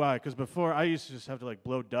tell you why. Because before, I used to just have to like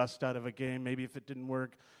blow dust out of a game. Maybe if it didn't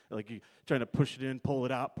work, like you trying to push it in, pull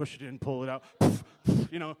it out, push it in, pull it out.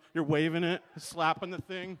 You know, you're waving it, slapping the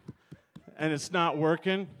thing, and it's not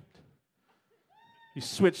working. You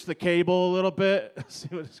switch the cable a little bit, see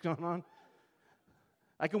what's going on.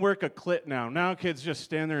 I can work a clit now. Now kids just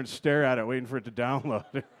stand there and stare at it, waiting for it to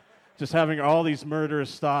download. Just having all these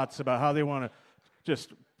murderous thoughts about how they want to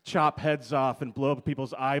just chop heads off and blow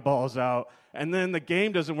people's eyeballs out. And then the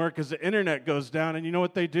game doesn't work because the internet goes down. And you know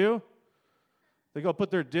what they do? They go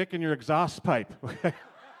put their dick in your exhaust pipe. Okay?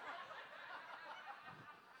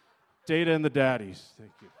 Data and the daddies.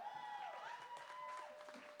 Thank you.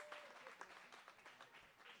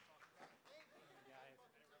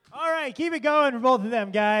 All right, keep it going for both of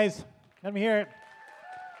them, guys. Let me hear it.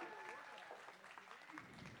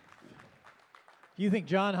 Do you think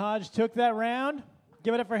John Hodge took that round?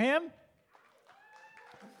 Give it up for him.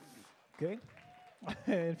 Okay.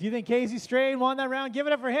 If you think Casey Strain won that round, give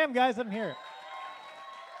it up for him, guys. Let me hear it.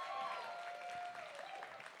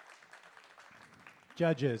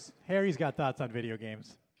 Judges, Harry's got thoughts on video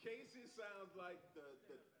games. Casey sounds like the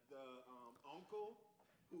uncle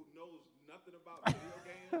who knows nothing about video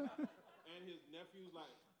games, and his nephew's like,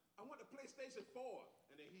 I want a PlayStation 4.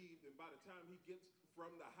 And then by the time he gets from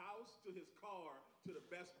the house to his car to the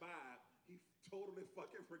Best Buy, he totally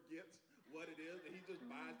fucking forgets what it is, and he just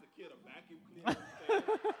buys the kid a vacuum cleaner.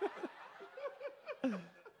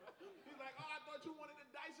 He's like, oh, I thought you wanted a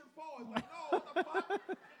Dyson 4. It's like, no, what the fuck?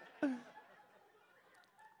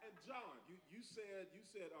 And John, you said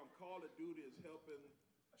Call of Duty is helping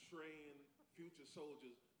train future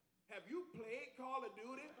soldiers. Have you played Call of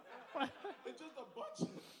Duty? It's just a bunch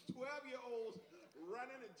of 12-year-olds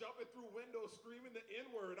running and jumping through windows screaming the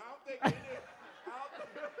N-word. I don't think any out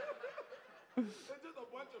there. It's just a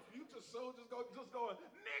bunch of future soldiers just going,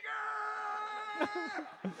 nigger!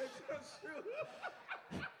 It's just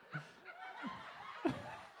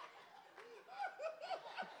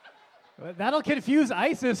That'll confuse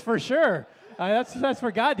ISIS for sure. That's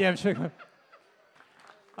for goddamn sure.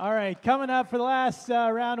 All right, coming up for the last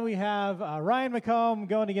round, we have Ryan McComb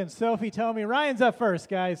going against Sophie Tomey. Ryan's up first,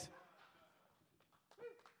 guys.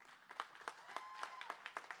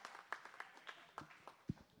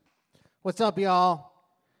 What's up, y'all?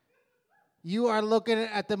 You are looking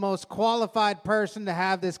at the most qualified person to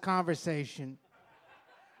have this conversation.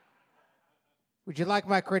 Would you like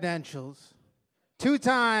my credentials?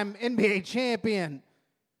 Two-time NBA champion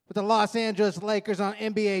with the Los Angeles Lakers on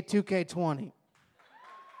NBA 2K20.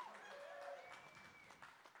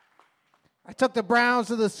 I took the Browns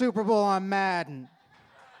to the Super Bowl on Madden.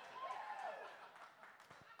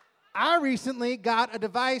 I recently got a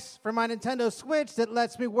device for my Nintendo Switch that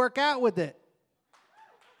lets me work out with it.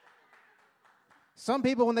 Some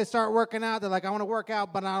people, when they start working out, they're like, I want to work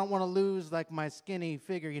out, but I don't want to lose like my skinny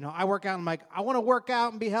figure. You know, I work out and I'm like, I want to work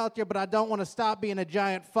out and be healthier, but I don't want to stop being a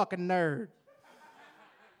giant fucking nerd.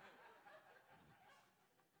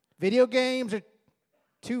 Video games are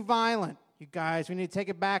too violent, you guys. We need to take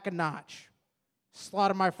it back a notch.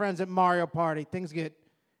 Slaughter my friends at Mario Party. Things get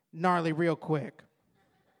gnarly real quick.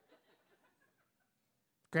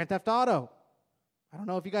 Grand Theft Auto. I don't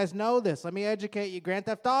know if you guys know this. Let me educate you. Grand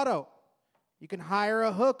Theft Auto. You can hire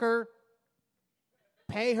a hooker,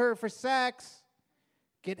 pay her for sex,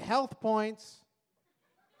 get health points.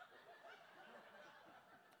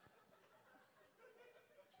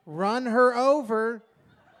 Run her over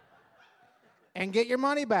and get your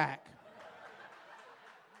money back.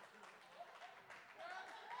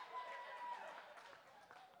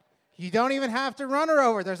 You don't even have to run her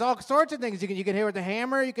over. There's all sorts of things. You can hit her with a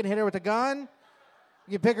hammer. You can hit her with a gun.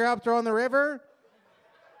 You can pick her up, throw her in the river.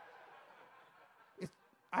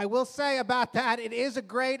 I will say about that, it is a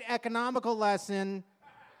great economical lesson.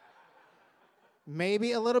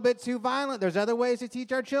 Maybe a little bit too violent. There's other ways to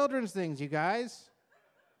teach our children things, you guys.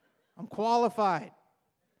 I'm qualified.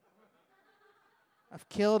 I've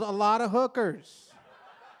killed a lot of hookers.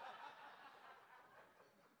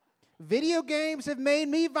 Video games have made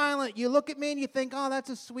me violent. You look at me and you think, oh, that's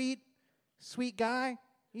a sweet, sweet guy.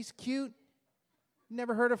 He's cute.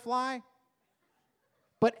 Never heard a fly.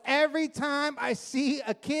 But every time I see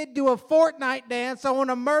a kid do a Fortnite dance, I want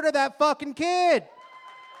to murder that fucking kid.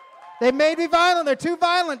 They made me violent. They're too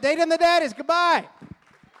violent. Dating the daddies. Goodbye.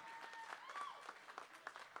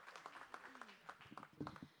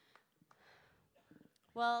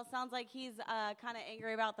 Well, sounds like he's kind of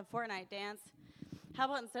angry about the Fortnite dance. How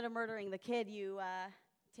about instead of murdering the kid, you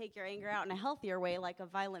take your anger out in a healthier way, like a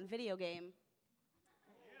violent video game?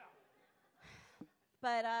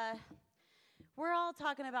 But we're all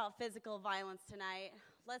talking about physical violence tonight.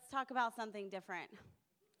 Let's talk about something different.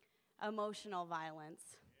 Emotional violence.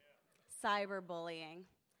 Cyberbullying.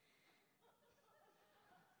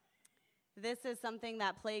 This is something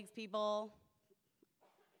that plagues people,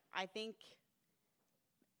 I think,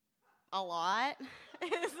 a lot.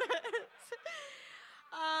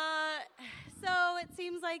 So it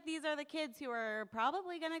seems like these are the kids who are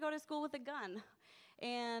probably going to go to school with a gun.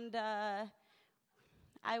 And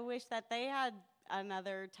I wish that they had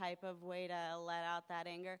another type of way to let out that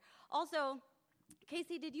anger. Also,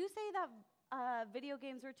 Casey, did you say that video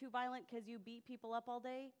games were too violent because you beat people up all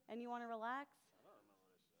day and you want to relax?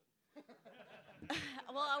 I don't remember what I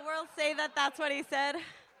said. Well, we'll say that that's what he said.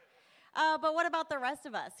 But what about the rest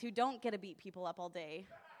of us who don't get to beat people up all day?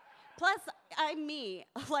 Plus, I'm me.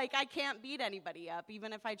 Like, I can't beat anybody up,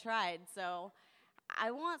 even if I tried. So I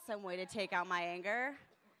want some way to take out my anger.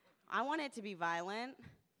 I want it to be violent.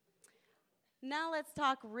 Now let's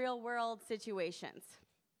talk real-world situations.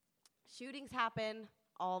 Shootings happen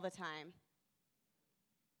all the time.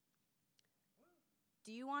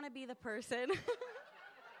 Do you want to be the person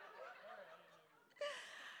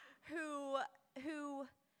who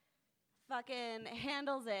fucking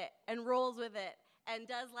handles it and rolls with it and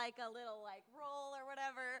does like a little like roll or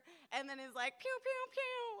whatever and then is like pew pew pew?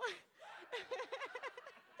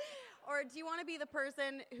 Or do you want to be the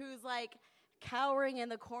person who's like cowering in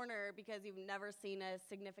the corner because you've never seen a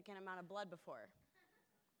significant amount of blood before?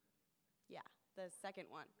 Yeah, the second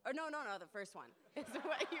one. Or no, the first one is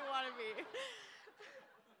what you want to be.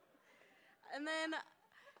 And then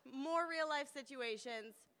more real life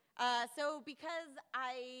situations. So because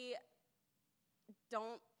I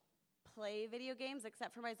don't play video games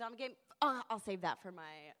except for my zombie game, I'll save that for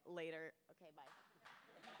my later. Okay, bye.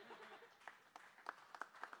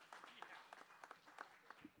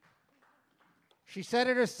 She said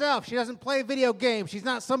it herself. She doesn't play video games. She's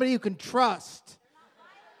not somebody you can trust.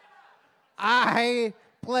 I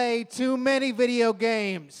play too many video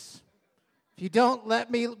games. If you don't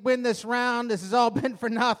let me win this round, this has all been for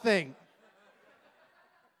nothing.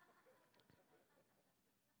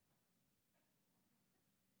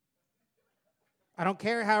 I don't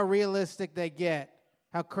care how realistic they get,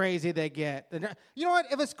 how crazy they get. You know what?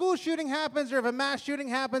 If a school shooting happens or if a mass shooting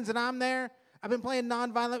happens and I'm there, I've been playing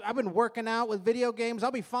nonviolent, I've been working out with video games,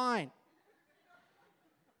 I'll be fine.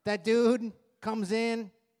 That dude comes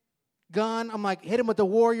in, gun, I'm like, hit him with the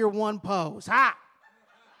Warrior One pose. Ha!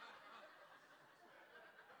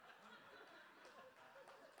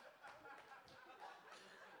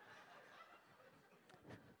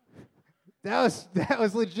 That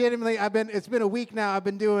was legitimately, it's been a week now, I've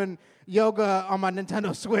been doing yoga on my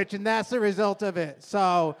Nintendo Switch, and that's the result of it.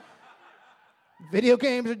 So, video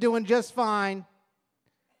games are doing just fine.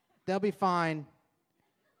 They'll be fine.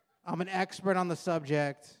 I'm an expert on the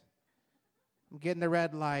subject. I'm getting the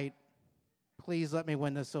red light. Please let me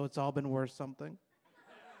win this so it's all been worth something.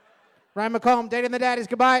 Ryan McComb, Dating the Daddies,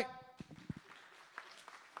 goodbye.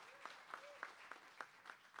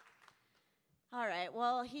 All right,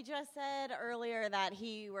 well, he just said earlier that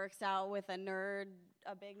he works out with a big nerd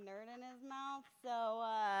in his mouth, so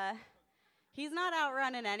he's not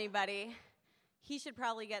outrunning anybody. He should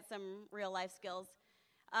probably get some real life skills.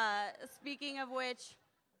 Speaking of which,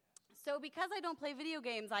 so because I don't play video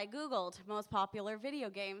games, I Googled most popular video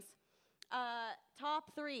games.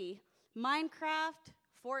 Top 3, Minecraft,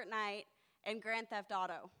 Fortnite, and Grand Theft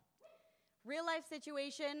Auto. Real life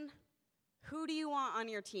situation, who do you want on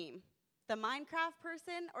your team? The Minecraft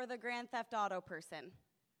person or the Grand Theft Auto person?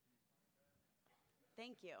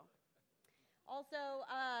 Thank you. Also,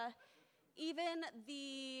 even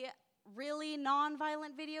the really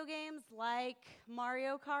non-violent video games like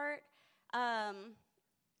Mario Kart.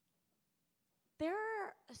 There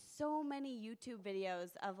are so many YouTube videos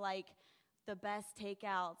of like the best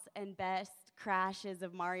takeouts and best crashes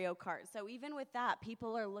of Mario Kart. So even with that,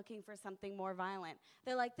 people are looking for something more violent.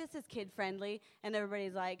 They're like, this is kid-friendly, and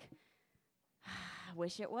everybody's like, I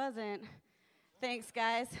wish it wasn't. Thanks,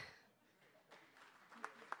 guys.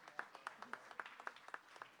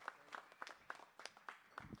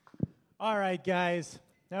 All right, guys.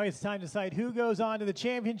 Now it's time to decide who goes on to the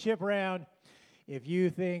championship round. If you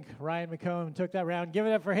think Ryan McComb took that round, give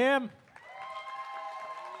it up for him.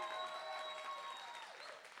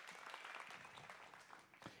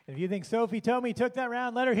 If you think Sophie Tomey took that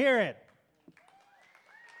round, let her hear it.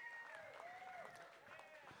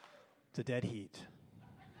 It's a dead heat.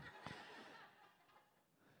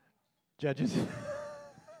 Judges.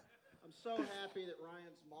 I'm so happy that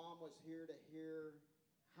Ryan's mom was here to hear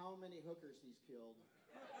how many hookers he's killed.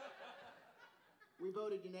 We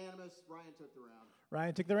voted unanimous. Ryan took the round.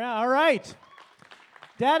 Ryan took the round. All right.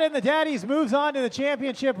 Dad and the Daddies moves on to the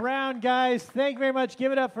championship round, guys. Thank you very much.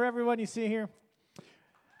 Give it up for everyone you see here.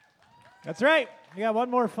 That's right. We got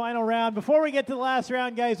one more final round. Before we get to the last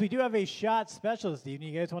round, guys, we do have a shot specialist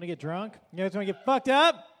evening. You guys want to get drunk? You guys want to get fucked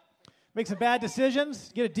up? Make some bad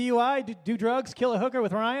decisions? Get a DUI? Do drugs? Kill a hooker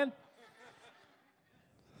with Ryan?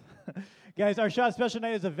 Guys, our shot special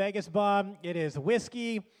night is a Vegas bomb. It is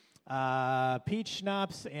whiskey, peach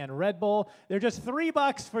schnapps, and Red Bull. They're just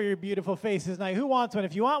 $3 for your beautiful faces night. Who wants one?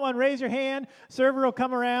 If you want one, raise your hand. Server will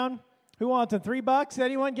come around. Who wants one? $3?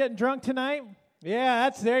 Anyone getting drunk tonight? Yeah,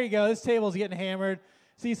 there you go. This table's getting hammered.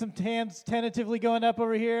 See some hands tentatively going up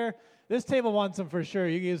over here. This table wants some for sure.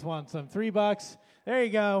 You guys want some. $3. There you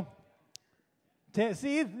go.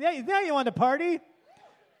 See, now you want to party?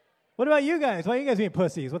 What about you guys? Why are you guys being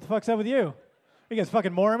pussies? What the fuck's up with you? Are you guys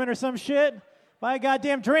fucking Mormon or some shit? Buy a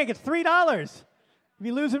goddamn drink. It's $3. You'd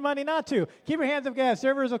be losing money not to. Keep your hands up, guys.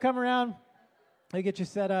 Servers will come around. They get you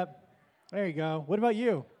set up. There you go. What about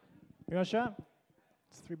you? You want a shot?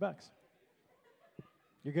 It's $3.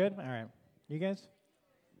 You good? All right. You guys?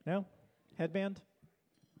 No? Headband?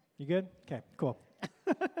 You good? Okay, cool.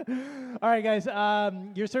 All right, guys.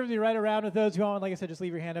 You're certainly right around with those who want one. Like I said, just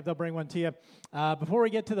leave your hand up. They'll bring one to you. Before we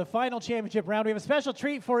get to the final championship round, we have a special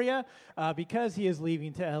treat for you because he is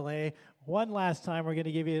leaving to L.A. One last time, we're going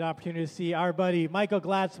to give you an opportunity to see our buddy Michael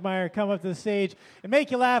Glatzmeyer come up to the stage and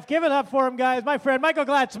make you laugh. Give it up for him, guys. My friend Michael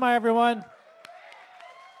Glatzmeyer, everyone.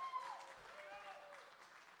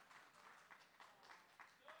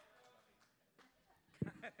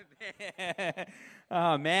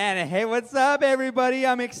 Oh, man. Hey, what's up, everybody?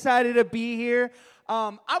 I'm excited to be here.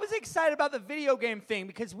 I was excited about the video game thing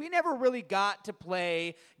because we never really got to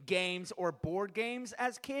play games or board games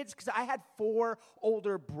as kids because I had 4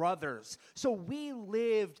 older brothers. So we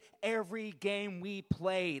lived every game we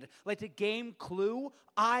played. Like the game Clue,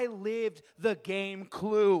 I lived the game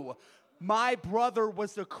Clue. My brother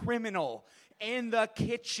was the criminal in the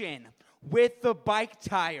kitchen with the bike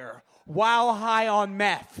tire while high on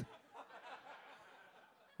meth.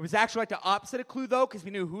 It was actually like the opposite of Clue, though, because we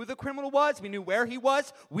knew who the criminal was. We knew where he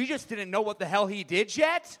was. We just didn't know what the hell he did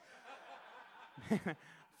yet.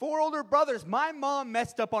 4 older brothers. My mom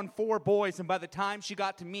messed up on 4 boys, and by the time she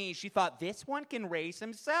got to me, she thought, this one can raise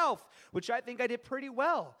himself, which I think I did pretty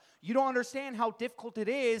well. You don't understand how difficult it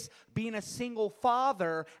is being a single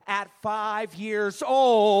father at 5 years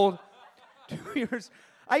old. 2 years.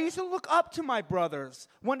 I used to look up to my brothers.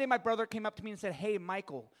 One day my brother came up to me and said, hey,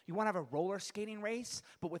 Michael, you want to have a roller skating race,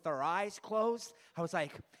 but with our eyes closed? I was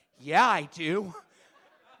like, yeah, I do.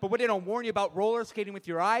 But what they don't warn you about roller skating with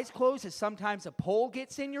your eyes closed is sometimes a pole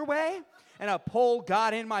gets in your way, and a pole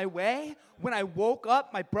got in my way. When I woke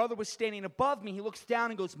up, my brother was standing above me. He looks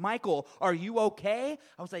down and goes, Michael, are you okay?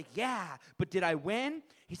 I was like, yeah, but did I win?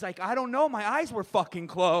 He's like, I don't know. My eyes were fucking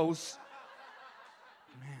closed.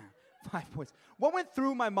 Man, 5 boys. What went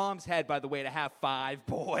through my mom's head, by the way, to have 5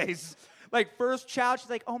 boys? Like, first child, she's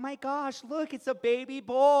like, oh, my gosh, look, it's a baby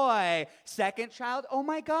boy. Second child, oh,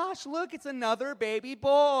 my gosh, look, it's another baby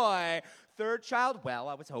boy. Third child, well,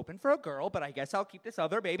 I was hoping for a girl, but I guess I'll keep this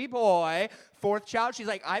other baby boy. Fourth child, she's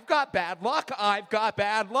like, I've got bad luck. I've got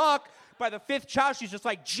bad luck. By the 5th child, she's just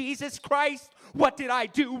like, Jesus Christ, what did I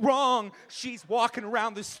do wrong? She's walking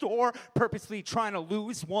around the store purposely trying to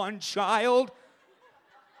lose one child.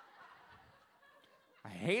 I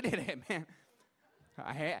hated it, man.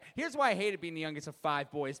 Here's why I hated being the youngest of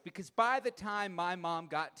 5 boys, because by the time my mom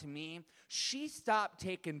got to me, she stopped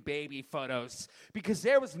taking baby photos because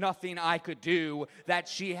there was nothing I could do that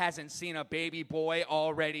she hasn't seen a baby boy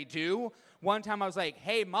already do. One time I was like,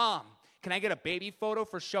 hey, Mom, can I get a baby photo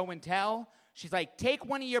for show and tell? She's like, take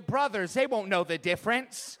one of your brothers. They won't know the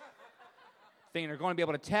difference. Thinking they're going to be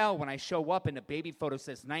able to tell when I show up and the baby photo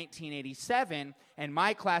says 1987 and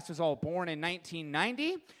my class was all born in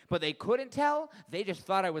 1990, but they couldn't tell. They just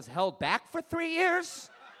thought I was held back for 3 years.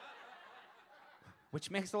 Which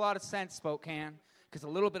makes a lot of sense, Spokane, because a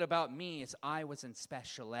little bit about me is I was in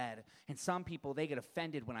special ed. And some people, they get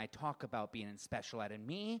offended when I talk about being in special ed. And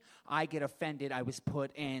me, I get offended I was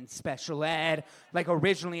put in special ed. Like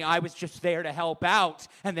originally I was just there to help out.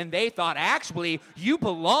 And then they thought, actually, you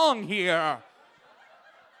belong here.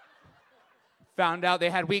 Found out they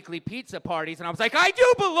had weekly pizza parties, and I was like, I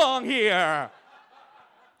do belong here.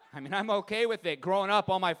 I mean, I'm okay with it. Growing up,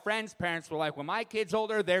 all my friends' parents were like, when my kid's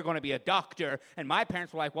older, they're going to be a doctor. And my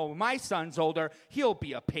parents were like, well, when my son's older, he'll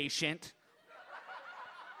be a patient.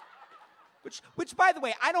 Which, by the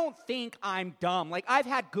way, I don't think I'm dumb. Like, I've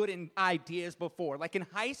had good ideas before. Like, in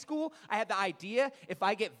high school, I had the idea, if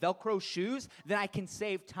I get Velcro shoes, then I can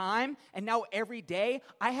save time. And now every day,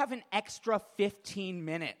 I have an extra 15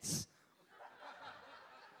 minutes.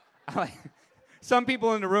 Some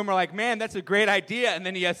people in the room are like, man, that's a great idea. And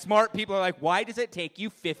then you have smart people are like, why does it take you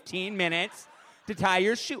 15 minutes to tie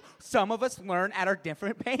your shoe? Some of us learn at our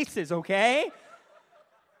different paces, okay?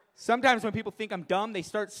 Sometimes when people think I'm dumb, they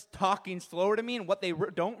start talking slower to me, and what they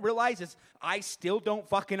don't realize is I still don't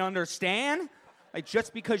fucking understand. Like,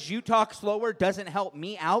 just because you talk slower doesn't help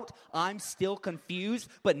me out. I'm still confused,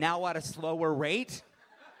 but now at a slower rate.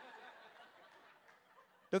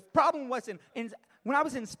 The problem was when I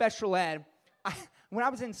was in special ed, I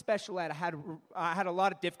had a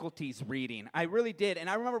lot of difficulties reading. I really did. And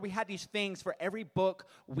I remember we had these things for every book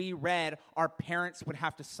we read, our parents would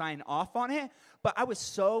have to sign off on it. But I was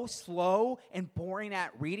so slow and boring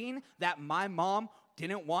at reading that my mom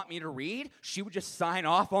didn't want me to read. She would just sign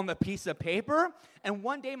off on the piece of paper. And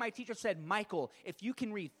one day my teacher said, Michael, if you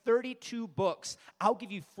can read 32 books, I'll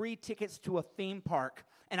give you free tickets to a theme park.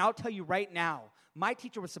 And I'll tell you right now, my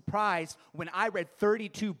teacher was surprised when I read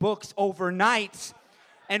 32 books overnight,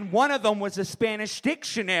 and one of them was a Spanish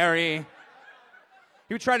dictionary.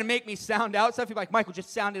 He would try to make me sound out stuff. He'd be like, Michael,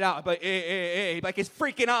 just sound it out. I'd be like, He'd be like, his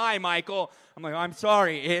freaking eye, Michael. I'm like, I'm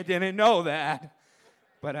sorry, I didn't know that.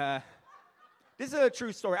 But this is a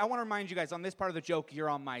true story. I want to remind you guys, on this part of the joke, you're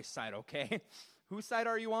on my side, okay? Whose side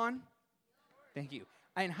are you on? Thank you.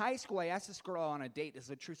 In high school, I asked this girl on a date. This is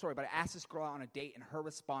a true story, but I asked this girl on a date, and her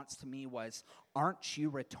response to me was, aren't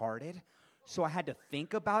you retarded? So I had to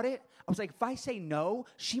think about it. I was like, if I say no,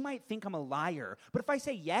 she might think I'm a liar. But if I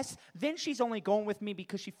say yes, then she's only going with me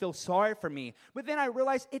because she feels sorry for me. But then I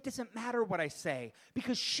realized it doesn't matter what I say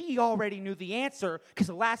because she already knew the answer, because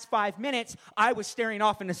the last 5 minutes, I was staring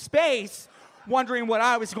off into space, wondering what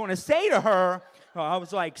I was going to say to her. I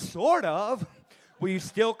was like, sort of. Will you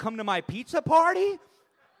still come to my pizza party?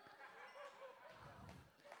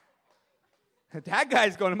 That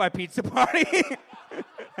guy's going to my pizza party.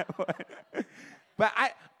 But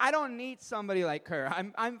I don't need somebody like her.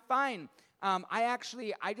 I'm fine.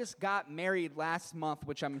 I just got married last month,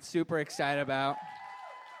 which I'm super excited about.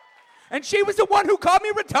 And she was the one who called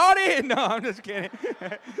me retarded. No, I'm just kidding.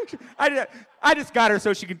 I just got her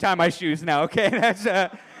so she can tie my shoes now, okay?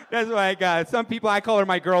 That's what I got. Some people, I call her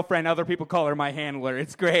my girlfriend. Other people call her my handler.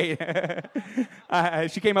 It's great.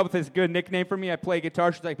 She came up with this good nickname for me. I play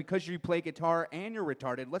guitar. She's like, because you play guitar and you're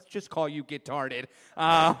retarded, let's just call you Guitarded.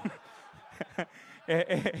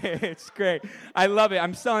 It's great. I love it.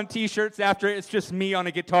 I'm selling T-shirts after it. It's just me on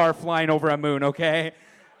a guitar flying over a moon, okay?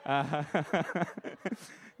 No,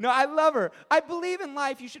 I love her. I believe in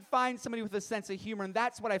life you should find somebody with a sense of humor, and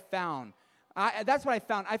that's what I found. I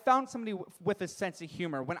found somebody with a sense of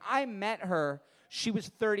humor. When I met her, she was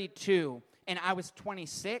 32, and I was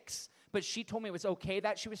 26, but she told me it was okay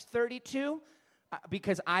that she was 32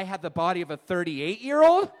 because I had the body of a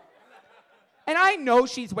 38-year-old. And I know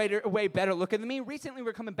she's way better looking than me. Recently, we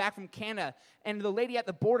were coming back from Canada, and the lady at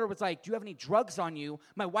the border was like, do you have any drugs on you?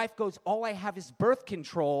 My wife goes, all I have is birth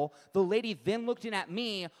control. The lady then looked in at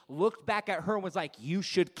me, looked back at her, and was like, you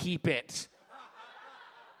should keep it.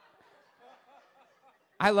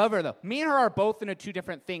 I love her, though. Me and her are both into two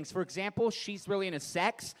different things. For example, she's really into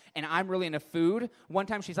sex, and I'm really into food. One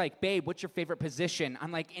time she's like, babe, what's your favorite position?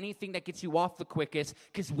 I'm like, anything that gets you off the quickest,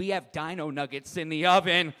 because we have dino nuggets in the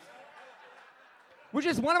oven. Which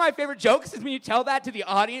is one of my favorite jokes, is when you tell that to the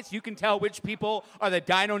audience, you can tell which people are the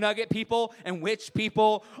dino nugget people and which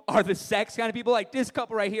people are the sex kind of people. Like this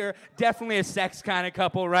couple right here, definitely a sex kind of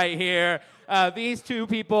couple right here. These two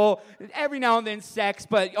people, every now and then sex,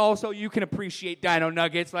 but also you can appreciate dino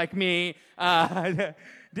nuggets like me.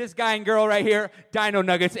 This guy and girl right here, dino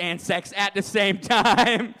nuggets and sex at the same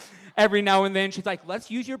time. every now and then. She's like, let's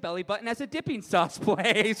use your belly button as a dipping sauce,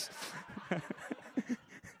 please.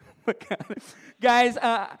 Guys,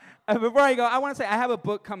 before I go, I want to say I have a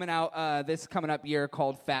book coming out this coming up year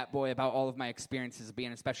called Fat Boy about all of my experiences of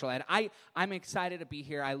being a special ed. I'm excited to be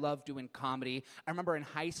here. I love doing comedy. I remember in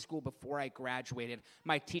high school before I graduated,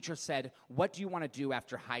 my teacher said, what do you want to do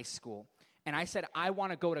after high school? And I said, I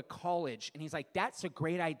want to go to college. And he's like, that's a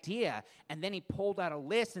great idea. And then he pulled out a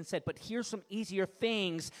list and said, but here's some easier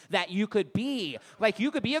things that you could be. Like, you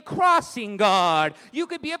could be a crossing guard. You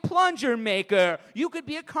could be a plunger maker. You could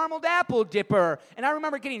be a caramel apple dipper. And I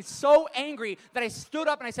remember getting so angry that I stood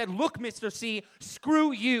up and I said, look, Mr. C,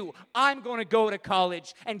 screw you. I'm going to go to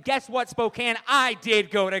college. And guess what, Spokane? I did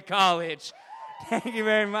go to college. Thank you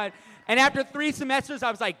very much. And after 3 semesters, I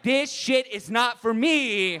was like, this shit is not for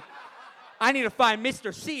me. I need to find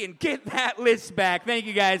Mr. C and get that list back. Thank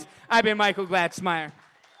you, guys. I've been Michael Glatzmeyer.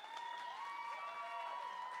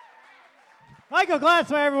 Michael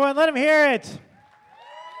Glatzmeyer, everyone. Let him hear it.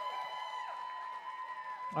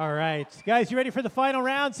 All right. Guys, you ready for the final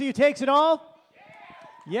round? See who takes it all?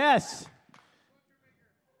 Yes.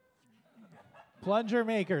 Plunger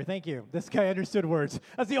maker. Thank you. This guy understood words.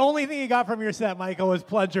 That's the only thing you got from your set, Michael, was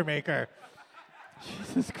plunger maker.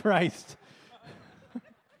 Jesus Christ.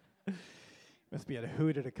 Must be at a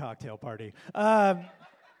hoot at a cocktail party. Guys,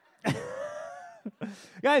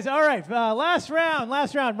 all right, last round.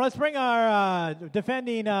 Let's bring our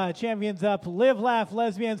defending champions up, Live, Laugh,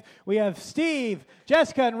 Lesbians. We have Steve,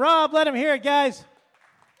 Jessica, and Rob. Let them hear it, guys.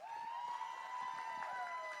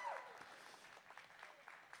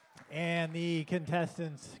 And the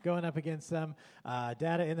contestants going up against them,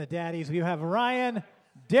 Data and the Daddies. We have Ryan,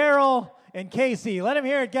 Daryl, and Casey. Let them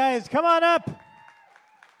hear it, guys. Come on up.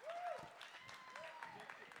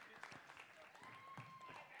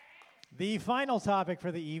 The final topic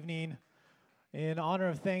for the evening, in honor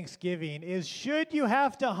of Thanksgiving, is should you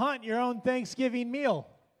have to hunt your own Thanksgiving meal?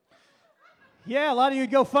 Yeah, a lot of you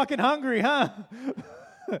would go fucking hungry, huh?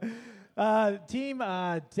 Team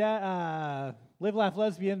Live, Laugh,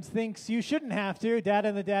 Lesbians thinks you shouldn't have to. Dad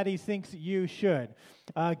and the Daddies thinks you should.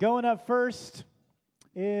 Going up first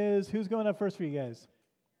is, who's going up first for you guys?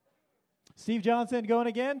 Steve Johnson going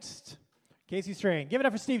against Casey Strain. Give it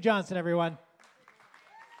up for Steve Johnson, everyone.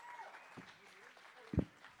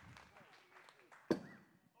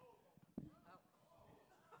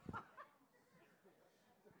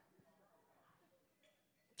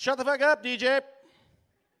 Shut the fuck up, DJ.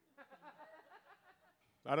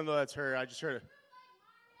 I don't know that's her. I just heard it.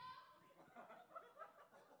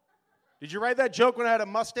 Did you write that joke when I had a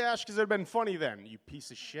mustache? Because it would have been funny then, you piece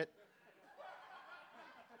of shit.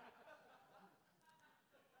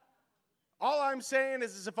 All I'm saying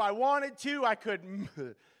is if I wanted to, I could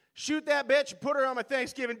shoot that bitch and put her on my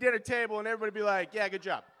Thanksgiving dinner table and everybody would be like, yeah, good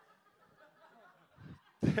job.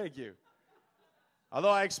 Thank you. Although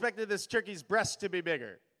I expected this turkey's breast to be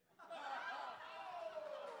bigger.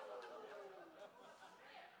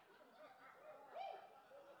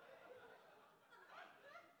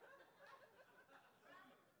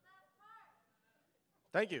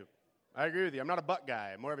 Thank you. I agree with you. I'm not a butt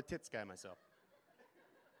guy. I'm more of a tits guy myself.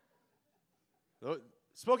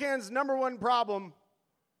 Spokane's number one problem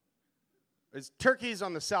is turkeys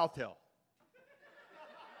on the South Hill.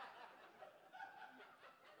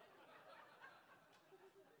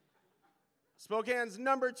 Spokane's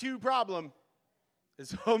number 2 problem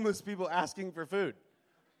is homeless people asking for food.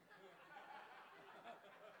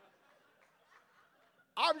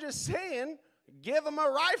 I'm just saying, give them a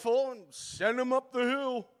rifle and send them up the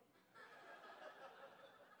hill.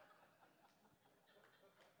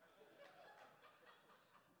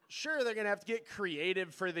 Sure, they're going to have to get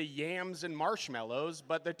creative for the yams and marshmallows,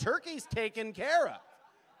 but the turkey's taken care of.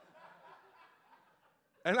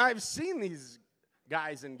 And I've seen these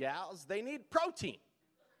guys and gals, they need protein.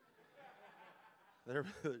 They're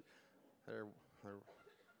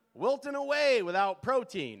wilting away without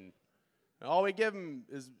protein. And all we give them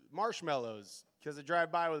is marshmallows because they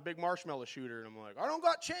drive by with a big marshmallow shooter, and I'm like, I don't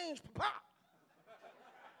got change, papa.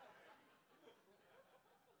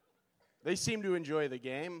 They seem to enjoy the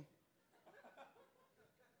game.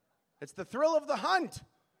 It's the thrill of the hunt.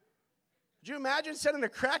 Could you imagine sending a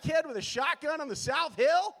crackhead with a shotgun on the South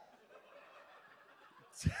Hill?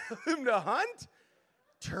 Tell him to hunt?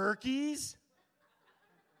 Turkeys?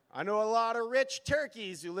 I know a lot of rich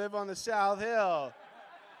turkeys who live on the South Hill.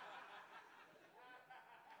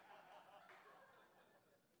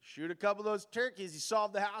 Shoot a couple of those turkeys, you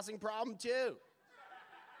solve the housing problem too.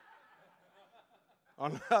 I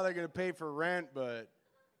don't know how they're going to pay for rent, but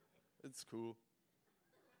it's cool.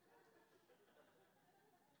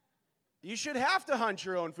 You should have to hunt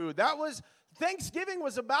your own food. Thanksgiving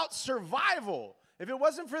was about survival. If it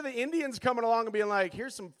wasn't for the Indians coming along and being like,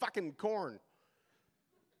 here's some fucking corn,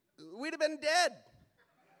 we'd have been dead.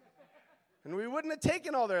 And we wouldn't have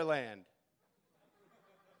taken all their land.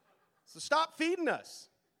 So stop feeding us.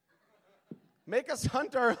 Make us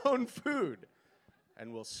hunt our own food,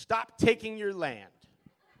 and we'll stop taking your land.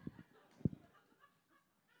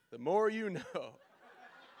 The more you know.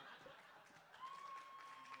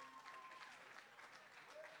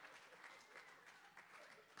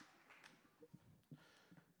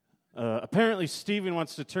 Apparently, Steven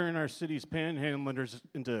wants to turn our city's panhandlers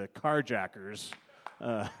into carjackers.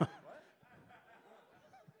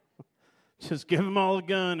 Just give them all a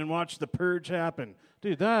gun and watch the purge happen.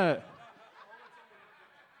 Dude, that's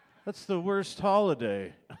the worst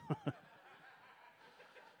holiday.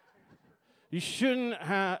 You shouldn't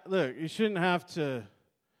have to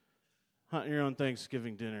hunt your own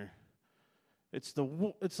Thanksgiving dinner. It's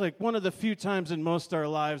like one of the few times in most of our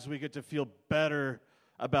lives we get to feel better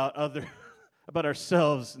about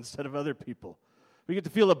ourselves instead of other people. We get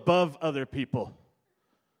to feel above other people.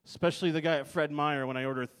 Especially the guy at Fred Meyer when I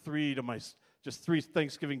order just three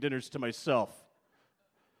Thanksgiving dinners to myself.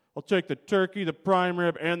 I'll take the turkey, the prime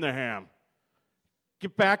rib, and the ham.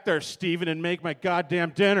 Get back there, Steven, and make my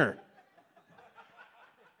goddamn dinner.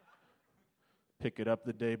 Pick it up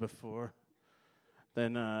the day before.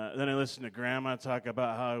 Then I listened to Grandma talk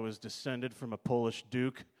about how I was descended from a Polish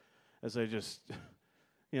duke as I just,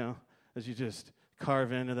 as you just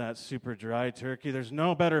carve into that super dry turkey. There's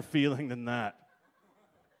no better feeling than that.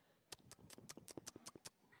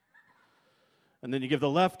 And then you give the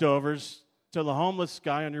leftovers to the homeless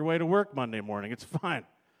guy on your way to work Monday morning. It's fine.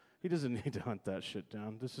 He doesn't need to hunt that shit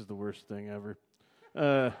down. This is the worst thing ever.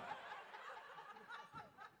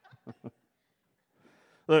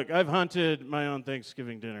 Look, I've hunted my own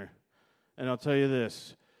Thanksgiving dinner. And I'll tell you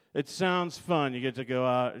this. It sounds fun. You get to go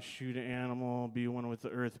out and shoot an animal, be one with the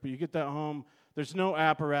earth. But you get that home. There's no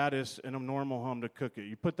apparatus in a normal home to cook it.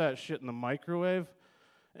 You put that shit in the microwave.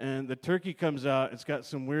 And the turkey comes out. It's got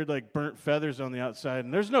some weird, burnt feathers on the outside.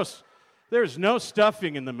 And there's no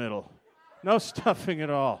stuffing in the middle. No stuffing at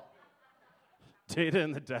all. Data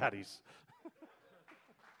and the daddies.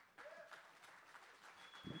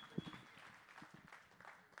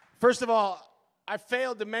 First of all, I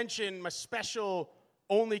failed to mention my special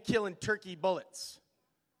only killing turkey bullets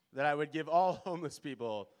that I would give all homeless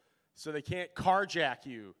people so they can't carjack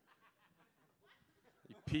you.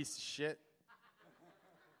 You piece of shit.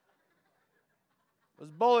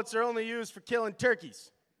 Those bullets are only used for killing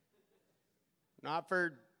turkeys, not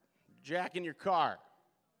for jacking your car.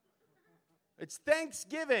 It's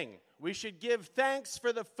Thanksgiving. We should give thanks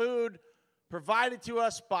for the food provided to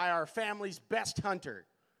us by our family's best hunter.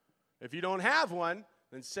 If you don't have one,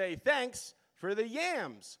 then say thanks for the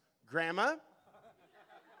yams, Grandma.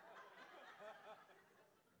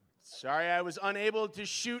 Sorry I was unable to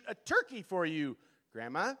shoot a turkey for you,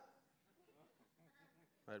 Grandma.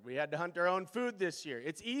 But we had to hunt our own food this year.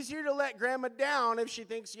 It's easier to let Grandma down if she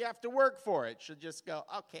thinks you have to work for it. She'll just go,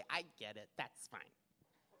 okay, I get it. That's fine.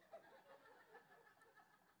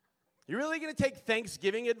 You really going to take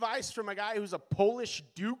Thanksgiving advice from a guy who's a Polish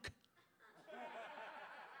duke?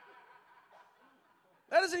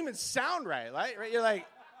 That doesn't even sound right? You're like,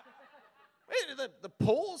 wait, the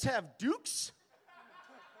Poles have dukes?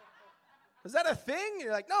 Is that a thing?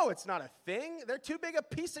 You're like, no, it's not a thing. They're too big a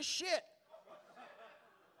piece of shit.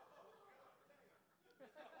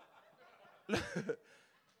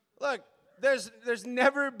 Look, there's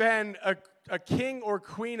never been a king or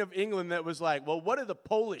queen of England that was like, well, what do the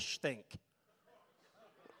Polish think?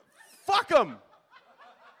 Fuck them.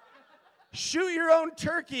 Shoot your own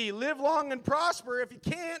turkey, live long and prosper. If you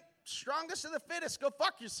can't, strongest of the fittest, go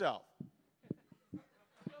fuck yourself.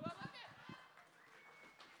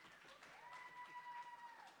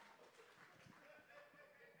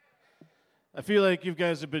 I feel like you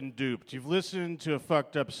guys have been duped. You've listened to a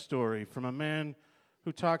fucked up story from a man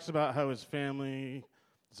who talks about how his family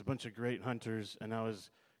is a bunch of great hunters and how his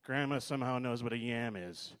grandma somehow knows what a yam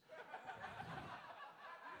is.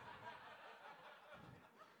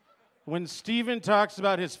 When Steven talks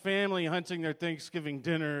about his family hunting their Thanksgiving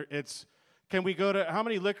dinner, it's, can we go to, how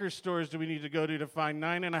many liquor stores do we need to go to find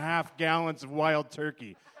 9.5 gallons of wild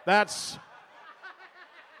turkey? That's...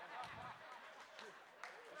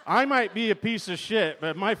 I might be a piece of shit,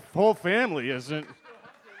 but my whole family isn't.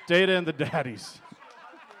 Data and the daddies.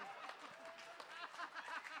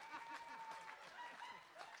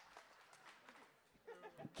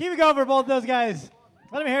 Keep it going for both those guys.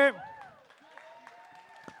 Let me hear it.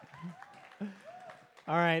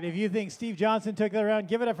 All right, if you think Steve Johnson took that round,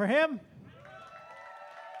 give it up for him.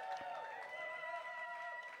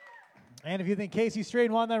 And if you think Casey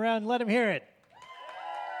Strain won that round, let him hear it.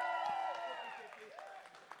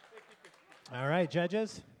 All right,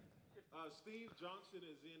 judges. Steve Johnson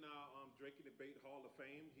is in our Drinking Debate Hall of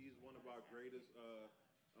Fame. He's one of our greatest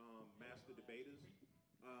master debaters.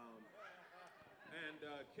 And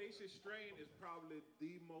Casey Strain is probably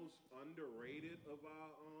the most underrated of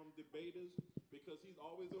our debaters because he's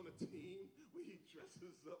always on a team where he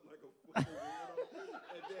dresses up like a fucking weirdo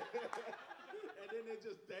and then they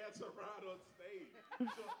just dance around on stage.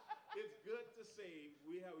 So it's good to say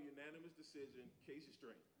we have a unanimous decision, Casey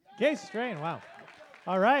Strain. Casey Strain, wow.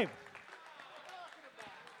 All right.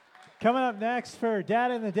 Coming up next for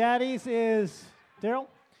Dad and the Daddies is Daryl.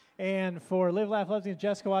 And for Live, Laugh, Love,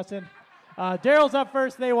 Jessica Watson. Daryl's up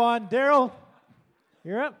first. They won. Daryl,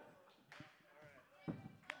 you're up.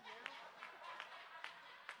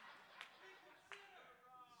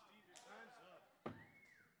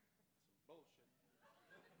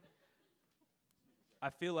 I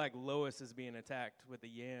feel like Lois is being attacked with the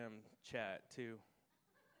yam chat, too.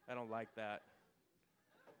 I don't like that.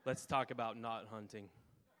 Let's talk about not hunting.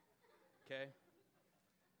 Okay?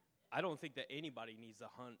 I don't think that anybody needs to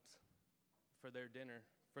hunt for their dinner,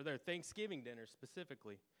 for their Thanksgiving dinner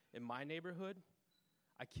specifically. In my neighborhood,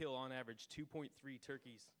 I kill on average 2.3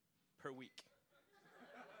 turkeys per week.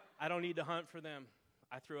 I don't need to hunt for them.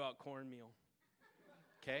 I throw out cornmeal.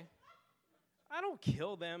 Okay? I don't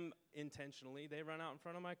kill them intentionally. They run out in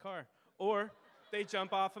front of my car. Or they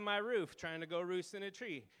jump off of my roof trying to go roost in a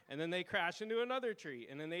tree. And then they crash into another tree.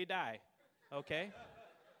 And then they die. Okay?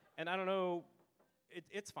 And I don't know.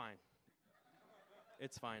 It's fine.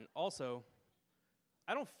 It's fine. Also,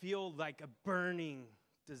 I don't feel like a burning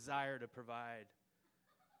desire to provide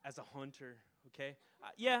as a hunter, okay?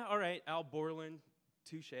 Yeah, all right, Al Borland,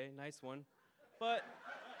 touche, nice one. But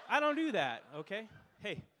I don't do that, okay?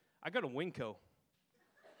 Hey, I go to Winco.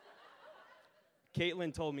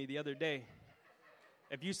 Caitlin told me the other day,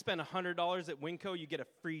 if you spend $100 at Winco, you get a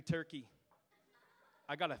free turkey.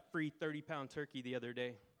 I got a free 30-pound turkey the other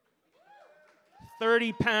day.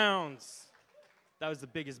 30 pounds. That was the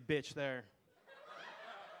biggest bitch there.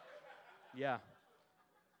 Yeah.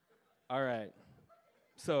 All right.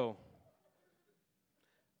 So,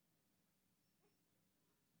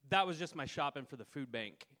 that was just my shopping for the food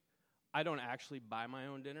bank. I don't actually buy my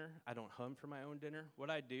own dinner. I don't hunt for my own dinner. What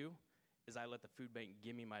I do is I let the food bank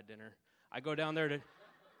give me my dinner. I go down there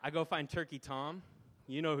I go find Turkey Tom.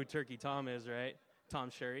 You know who Turkey Tom is, right? Tom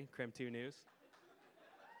Sherry, Creme 2 News.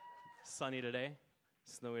 Sunny today,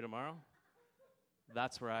 snowy tomorrow.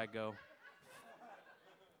 That's where I go.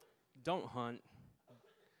 Don't hunt.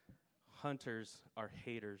 Hunters are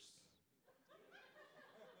haters.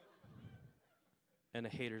 And a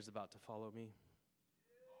hater's about to follow me.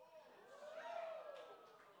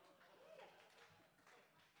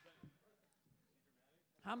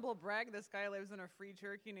 Humble brag, this guy lives in a free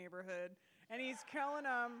turkey neighborhood, and he's killing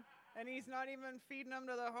them, and he's not even feeding them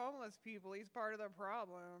to the homeless people. He's part of the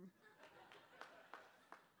problem.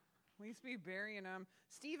 At least be burying them.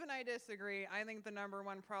 Steve and I disagree. I think the number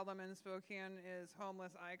one problem in Spokane is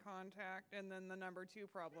homeless eye contact, and then the number two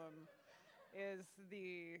problem is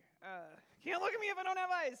the, can't look at me if I don't have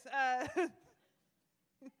eyes,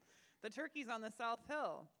 the turkeys on the South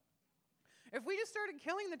Hill. If we just started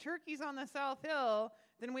killing the turkeys on the South Hill,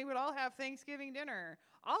 then we would all have Thanksgiving dinner.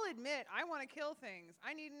 I'll admit, I want to kill things.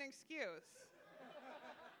 I need an excuse.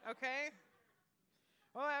 Okay?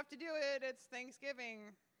 Well, I have to do it. It's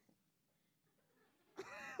Thanksgiving.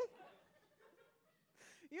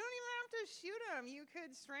 You don't even have to shoot them. You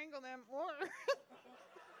could strangle them or...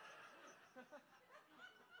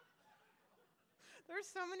 There's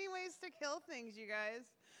so many ways to kill things, you guys.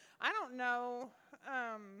 I don't know,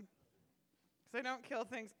 because I don't kill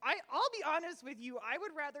things. I'll be honest with you. I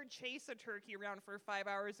would rather chase a turkey around for 5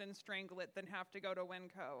 hours and strangle it than have to go to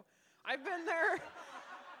Winco. I've been there...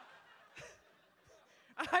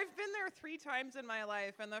 I've been there 3 times in my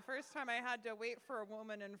life, and the first time I had to wait for a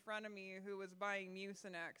woman in front of me who was buying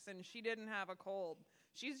Mucinex, and she didn't have a cold.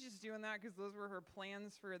 She's just doing that because those were her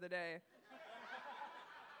plans for the day.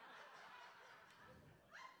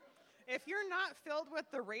 If you're not filled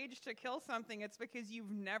with the rage to kill something, it's because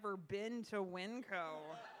you've never been to Winco.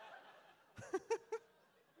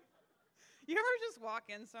 You ever just walk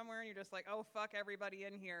in somewhere and you're just like, oh, fuck everybody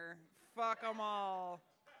in here. Fuck them all.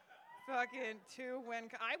 Fucking to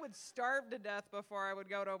Winco. I would starve to death before I would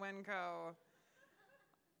go to Winco.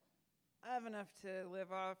 I have enough to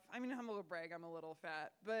live off. I mean, I'm a little brag, I'm a little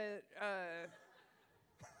fat. But,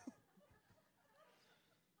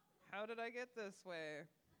 how did I get this way?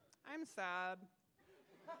 I'm sad.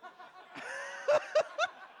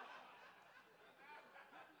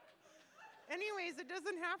 Anyways, it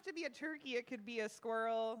doesn't have to be a turkey. It could be a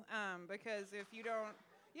squirrel. Because if you don't,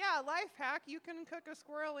 life hack, you can cook a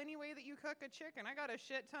squirrel any way that you cook a chicken. I got a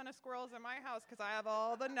shit ton of squirrels in my house because I have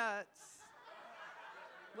all the nuts.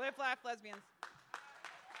 Live, laugh, lesbians.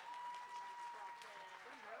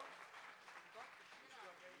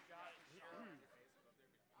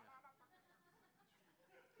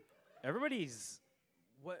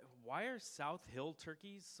 Why are South Hill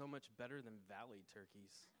turkeys so much better than Valley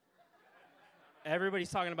turkeys? Everybody's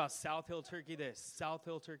talking about South Hill turkey this, South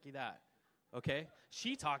Hill turkey that. Okay?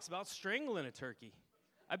 She talks about strangling a turkey.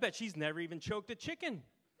 I bet she's never even choked a chicken.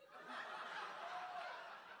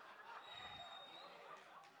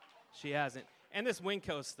 She hasn't. And this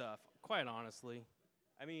Winco stuff, quite honestly,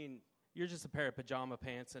 I mean, you're just a pair of pajama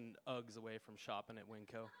pants and Uggs away from shopping at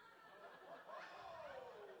Winco.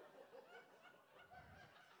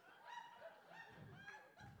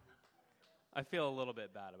 I feel a little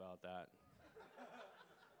bit bad about that.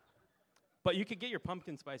 But you could get your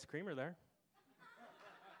pumpkin spice creamer there.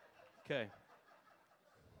 Okay.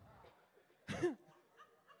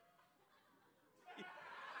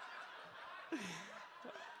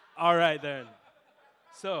 All right, then.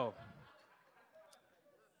 So,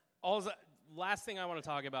 last thing I want to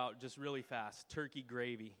talk about, just really fast, turkey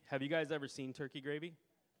gravy. Have you guys ever seen turkey gravy?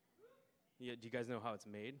 Yeah, do you guys know how it's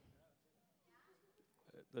made?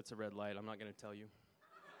 That's a red light. I'm not going to tell you.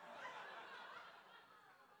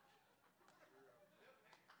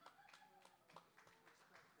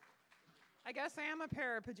 I guess I am a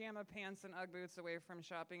pair of pajama pants and Ugg boots away from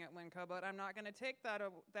shopping at Winco, but I'm not going to take that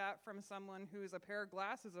from someone who's a pair of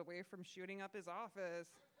glasses away from shooting up his office.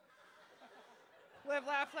 Live,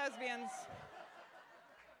 laugh, lesbians.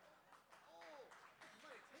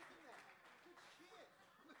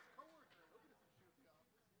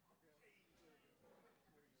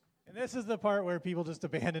 And this is the part where people just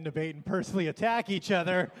abandon debate and personally attack each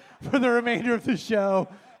other for the remainder of the show,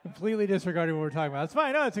 completely disregarding what we're talking about. It's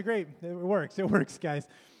fine. No, it works. It works, guys.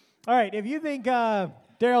 All right, if you think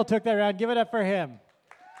Daryl took that round, give it up for him.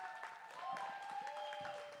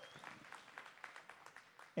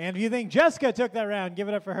 And if you think Jessica took that round, give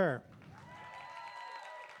it up for her.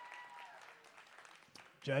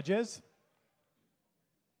 Judges?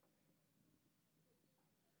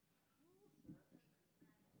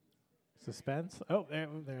 Suspense. Oh, they're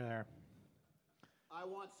there. I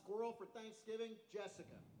want squirrel for Thanksgiving, Jessica.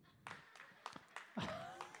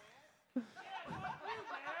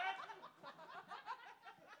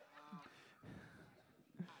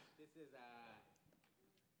 This is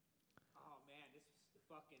oh man, this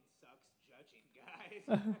fucking sucks judging, guys.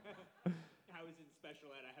 I was in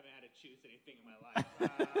special ed. I haven't had to choose anything in my life.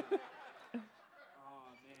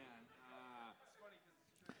 Oh man.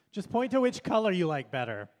 Just point to which color you like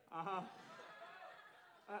better. I'm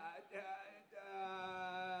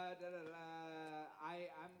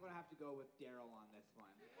gonna have to go with Daryl on this one.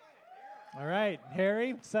 All right,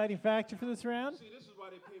 Harry, deciding factor for this round? See, this is why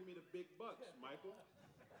they pay me the big bucks, Michael.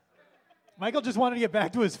 Michael just wanted to get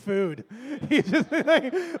back to his food. He's just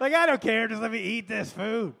like, I don't care, just let me eat this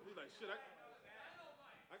food. He's like, shit,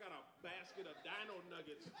 I got a basket of dino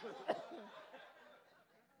nuggets.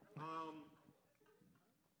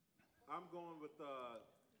 I'm going with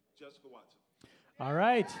Jessica Watson. All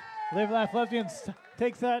right, Live, Laugh, Lesbians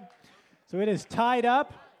takes that. So it is tied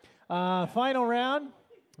up. Final round.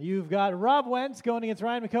 You've got Rob Wentz going against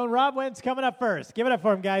Ryan McCone. Rob Wentz coming up first. Give it up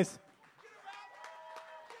for him, guys.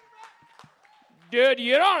 Dude,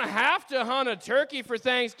 you don't have to hunt a turkey for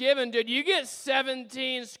Thanksgiving, dude. You get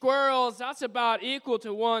 17 squirrels. That's about equal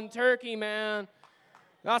to one turkey, man.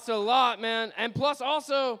 That's a lot, man. And plus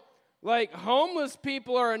also, like, homeless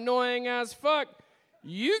people are annoying as fuck.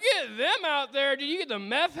 You get them out there, dude. You get the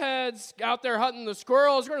meth heads out there hunting the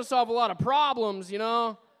squirrels. You're going to solve a lot of problems, you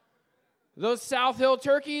know? Those South Hill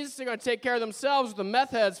turkeys, they're going to take care of themselves if the meth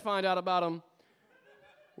heads find out about them.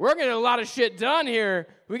 We're getting a lot of shit done here.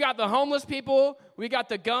 We got the homeless people. We got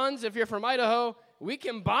the guns, if you're from Idaho. We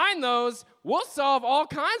combine those. We'll solve all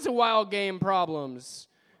kinds of wild game problems.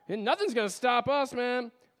 And nothing's going to stop us,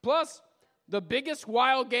 man. Plus, the biggest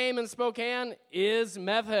wild game in Spokane is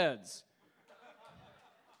meth heads.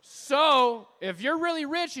 So, if you're really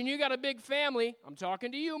rich and you got a big family, I'm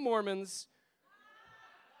talking to you, Mormons.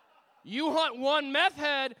 You hunt one meth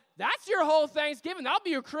head, that's your whole Thanksgiving. That'll be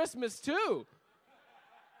your Christmas, too.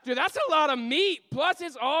 Dude, that's a lot of meat. Plus,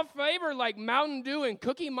 it's all flavored like Mountain Dew and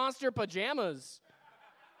Cookie Monster pajamas.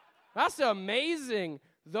 That's amazing.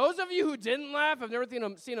 Those of you who didn't laugh have never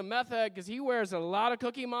seen a meth head because he wears a lot of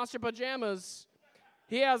Cookie Monster pajamas.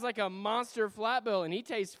 He has like a monster flat bill, and he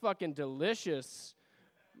tastes fucking delicious.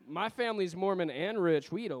 My family's Mormon and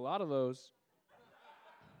rich. We eat a lot of those.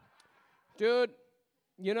 Dude,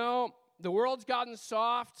 you know, the world's gotten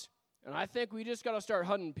soft, and I think we just got to start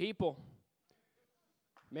hunting people.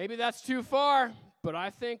 Maybe that's too far, but I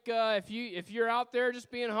think if you're out there just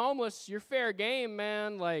being homeless, you're fair game,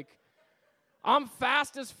 man. Like, I'm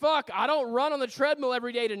fast as fuck. I don't run on the treadmill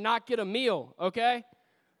every day to not get a meal, okay?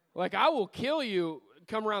 Like, I will kill you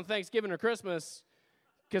come around Thanksgiving or Christmas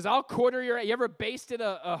because I'll quarter your... You ever basted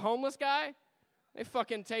a homeless guy? They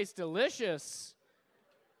fucking taste delicious.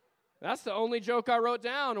 That's the only joke I wrote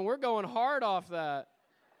down, and we're going hard off that.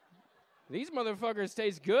 These motherfuckers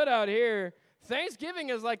taste good out here. Thanksgiving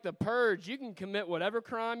is like the purge. You can commit whatever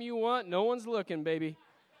crime you want. No one's looking, baby.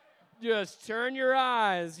 Just turn your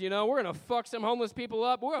eyes. You know, we're going to fuck some homeless people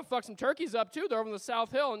up. We're going to fuck some turkeys up, too. They're over on the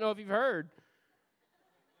South Hill. I don't know if you've heard.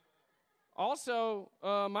 Also,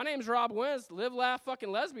 my name's Rob Wentz. Live, laugh,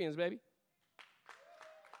 fucking lesbians, baby.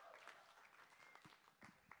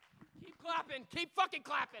 Keep clapping. Keep fucking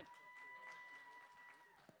clapping.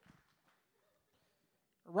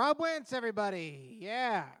 Rob Wentz, everybody.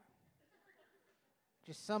 Yeah.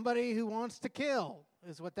 Just somebody who wants to kill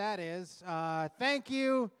is what that is. Thank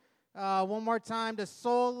you one more time to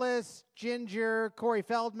Soulless, Ginger, Corey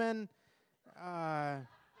Feldman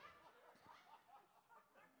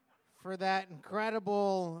for that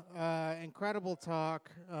incredible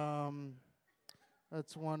talk.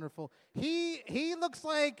 That's wonderful. He looks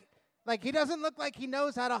like he doesn't look like he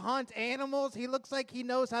knows how to hunt animals. He looks like he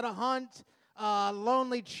knows how to hunt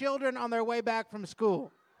lonely children on their way back from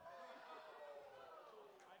school.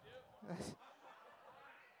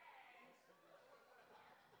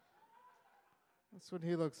 That's what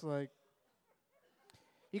he looks like.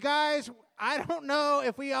 You guys, I don't know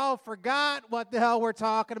if we all forgot what the hell we're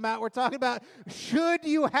talking about. We're talking about, should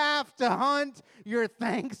you have to hunt your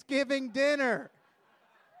Thanksgiving dinner?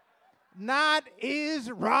 Not,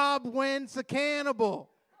 is Rob Wentz a cannibal?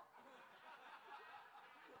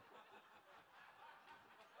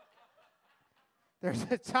 There's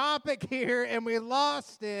a topic here, and we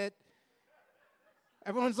lost it.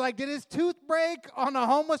 Everyone's like, did his tooth break on a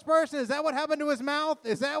homeless person? Is that what happened to his mouth?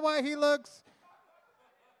 Is that why he looks...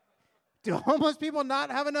 Do homeless people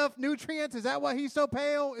not have enough nutrients? Is that why he's so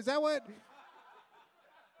pale? Is that what...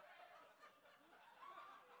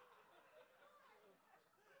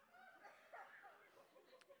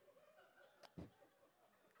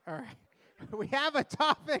 All right. We have a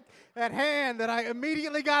topic at hand that I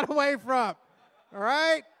immediately got away from. All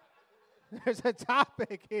right? There's a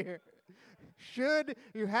topic here. Should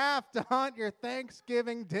you have to hunt your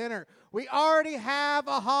Thanksgiving dinner? We already have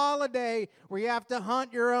a holiday where you have to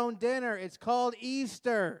hunt your own dinner. It's called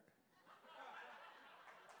Easter.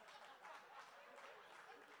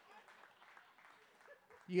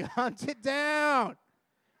 You hunt it down.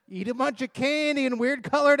 Eat a bunch of candy and weird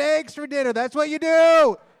colored eggs for dinner. That's what you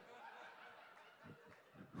do.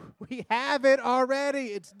 We have it already.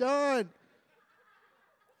 It's done.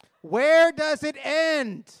 Where does it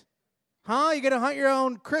end? Huh? You going to hunt your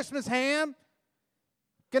own Christmas ham?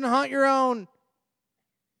 Going to hunt your own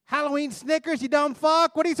Halloween Snickers, you dumb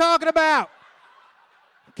fuck? What are you talking about?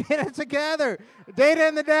 Get it together. Data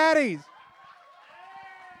and the daddies.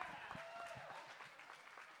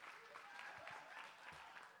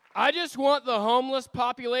 I just want the homeless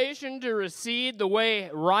population to recede the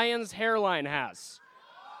way Ryan's hairline has.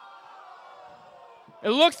 It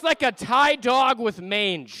looks like a Thai dog with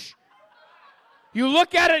mange. You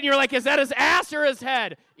look at it and you're like, is that his ass or his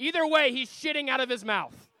head? Either way, he's shitting out of his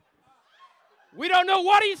mouth. We don't know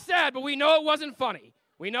what he said, but we know it wasn't funny.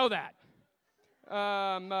 We know that.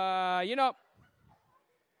 You know,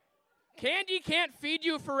 candy can't feed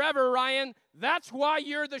you forever, Ryan. That's why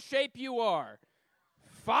you're the shape you are.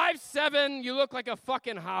 5'7", you look like a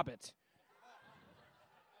fucking hobbit.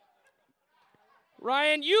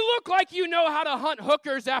 Ryan, you look like you know how to hunt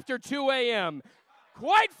hookers after 2 a.m.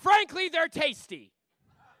 Quite frankly, they're tasty.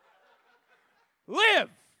 Live,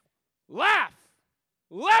 laugh,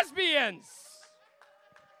 lesbians.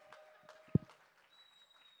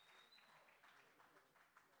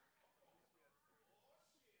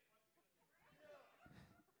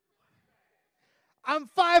 I'm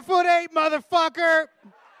 5'8", motherfucker.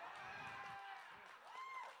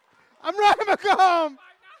 I'm Ryan McComb.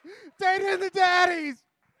 Data and the daddies.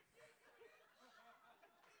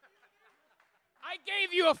 I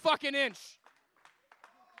gave you a fucking inch.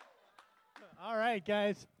 All right,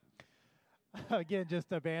 guys. Again,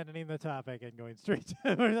 just abandoning the topic and going straight to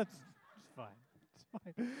that's fine. It's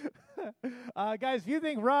fine. Guys, if you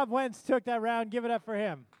think Rob Wentz took that round, give it up for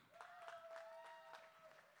him.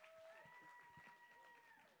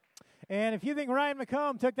 And if you think Ryan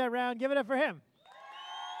McComb took that round, give it up for him.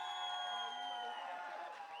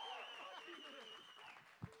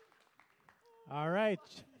 All right.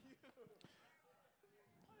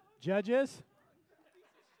 Judges?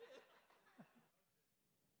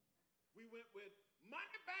 We went with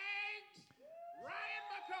Moneybags, Ryan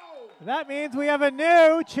McComb. That means we have a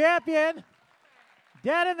new champion.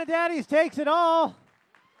 Dad and the Daddies takes it all.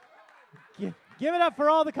 Give it up for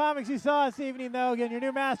all the comics you saw this evening, though. Again, your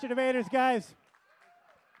new master debaters, guys.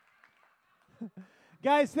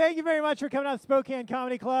 Guys, thank you very much for coming out to Spokane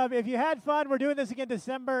Comedy Club. If you had fun, we're doing this again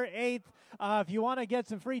December 8th. If you want to get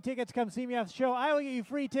some free tickets, come see me after the show. I will get you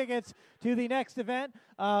free tickets to the next event.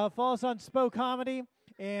 Follow us on Spoke Comedy.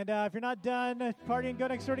 And if you're not done partying, go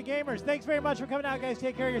next door to Gamers. Thanks very much for coming out, guys.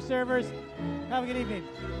 Take care of your servers. Have a good evening.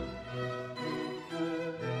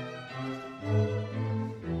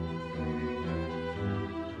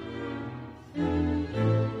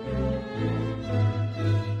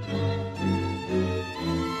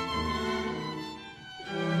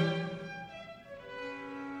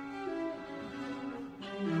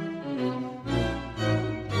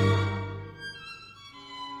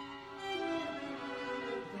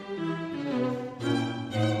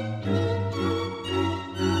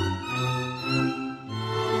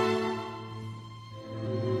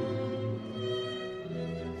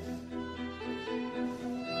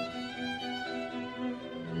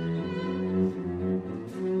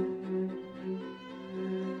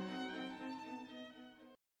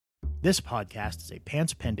 This podcast is a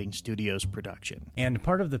Pants Pending Studios production. And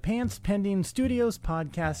part of the Pants Pending Studios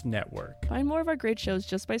podcast network. Find more of our great shows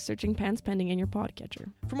just by searching Pants Pending in your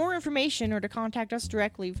podcatcher. For more information or to contact us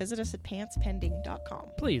directly, visit us at pantspending.com.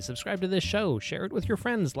 Please subscribe to this show, share it with your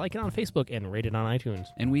friends, like it on Facebook, and rate it on iTunes.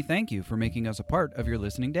 And we thank you for making us a part of your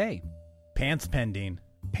listening day. Pants Pending.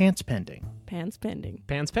 Pants Pending. Pants Pending.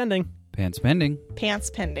 Pants Pending. Pants Pending. Pants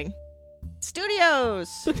Pending. Studios!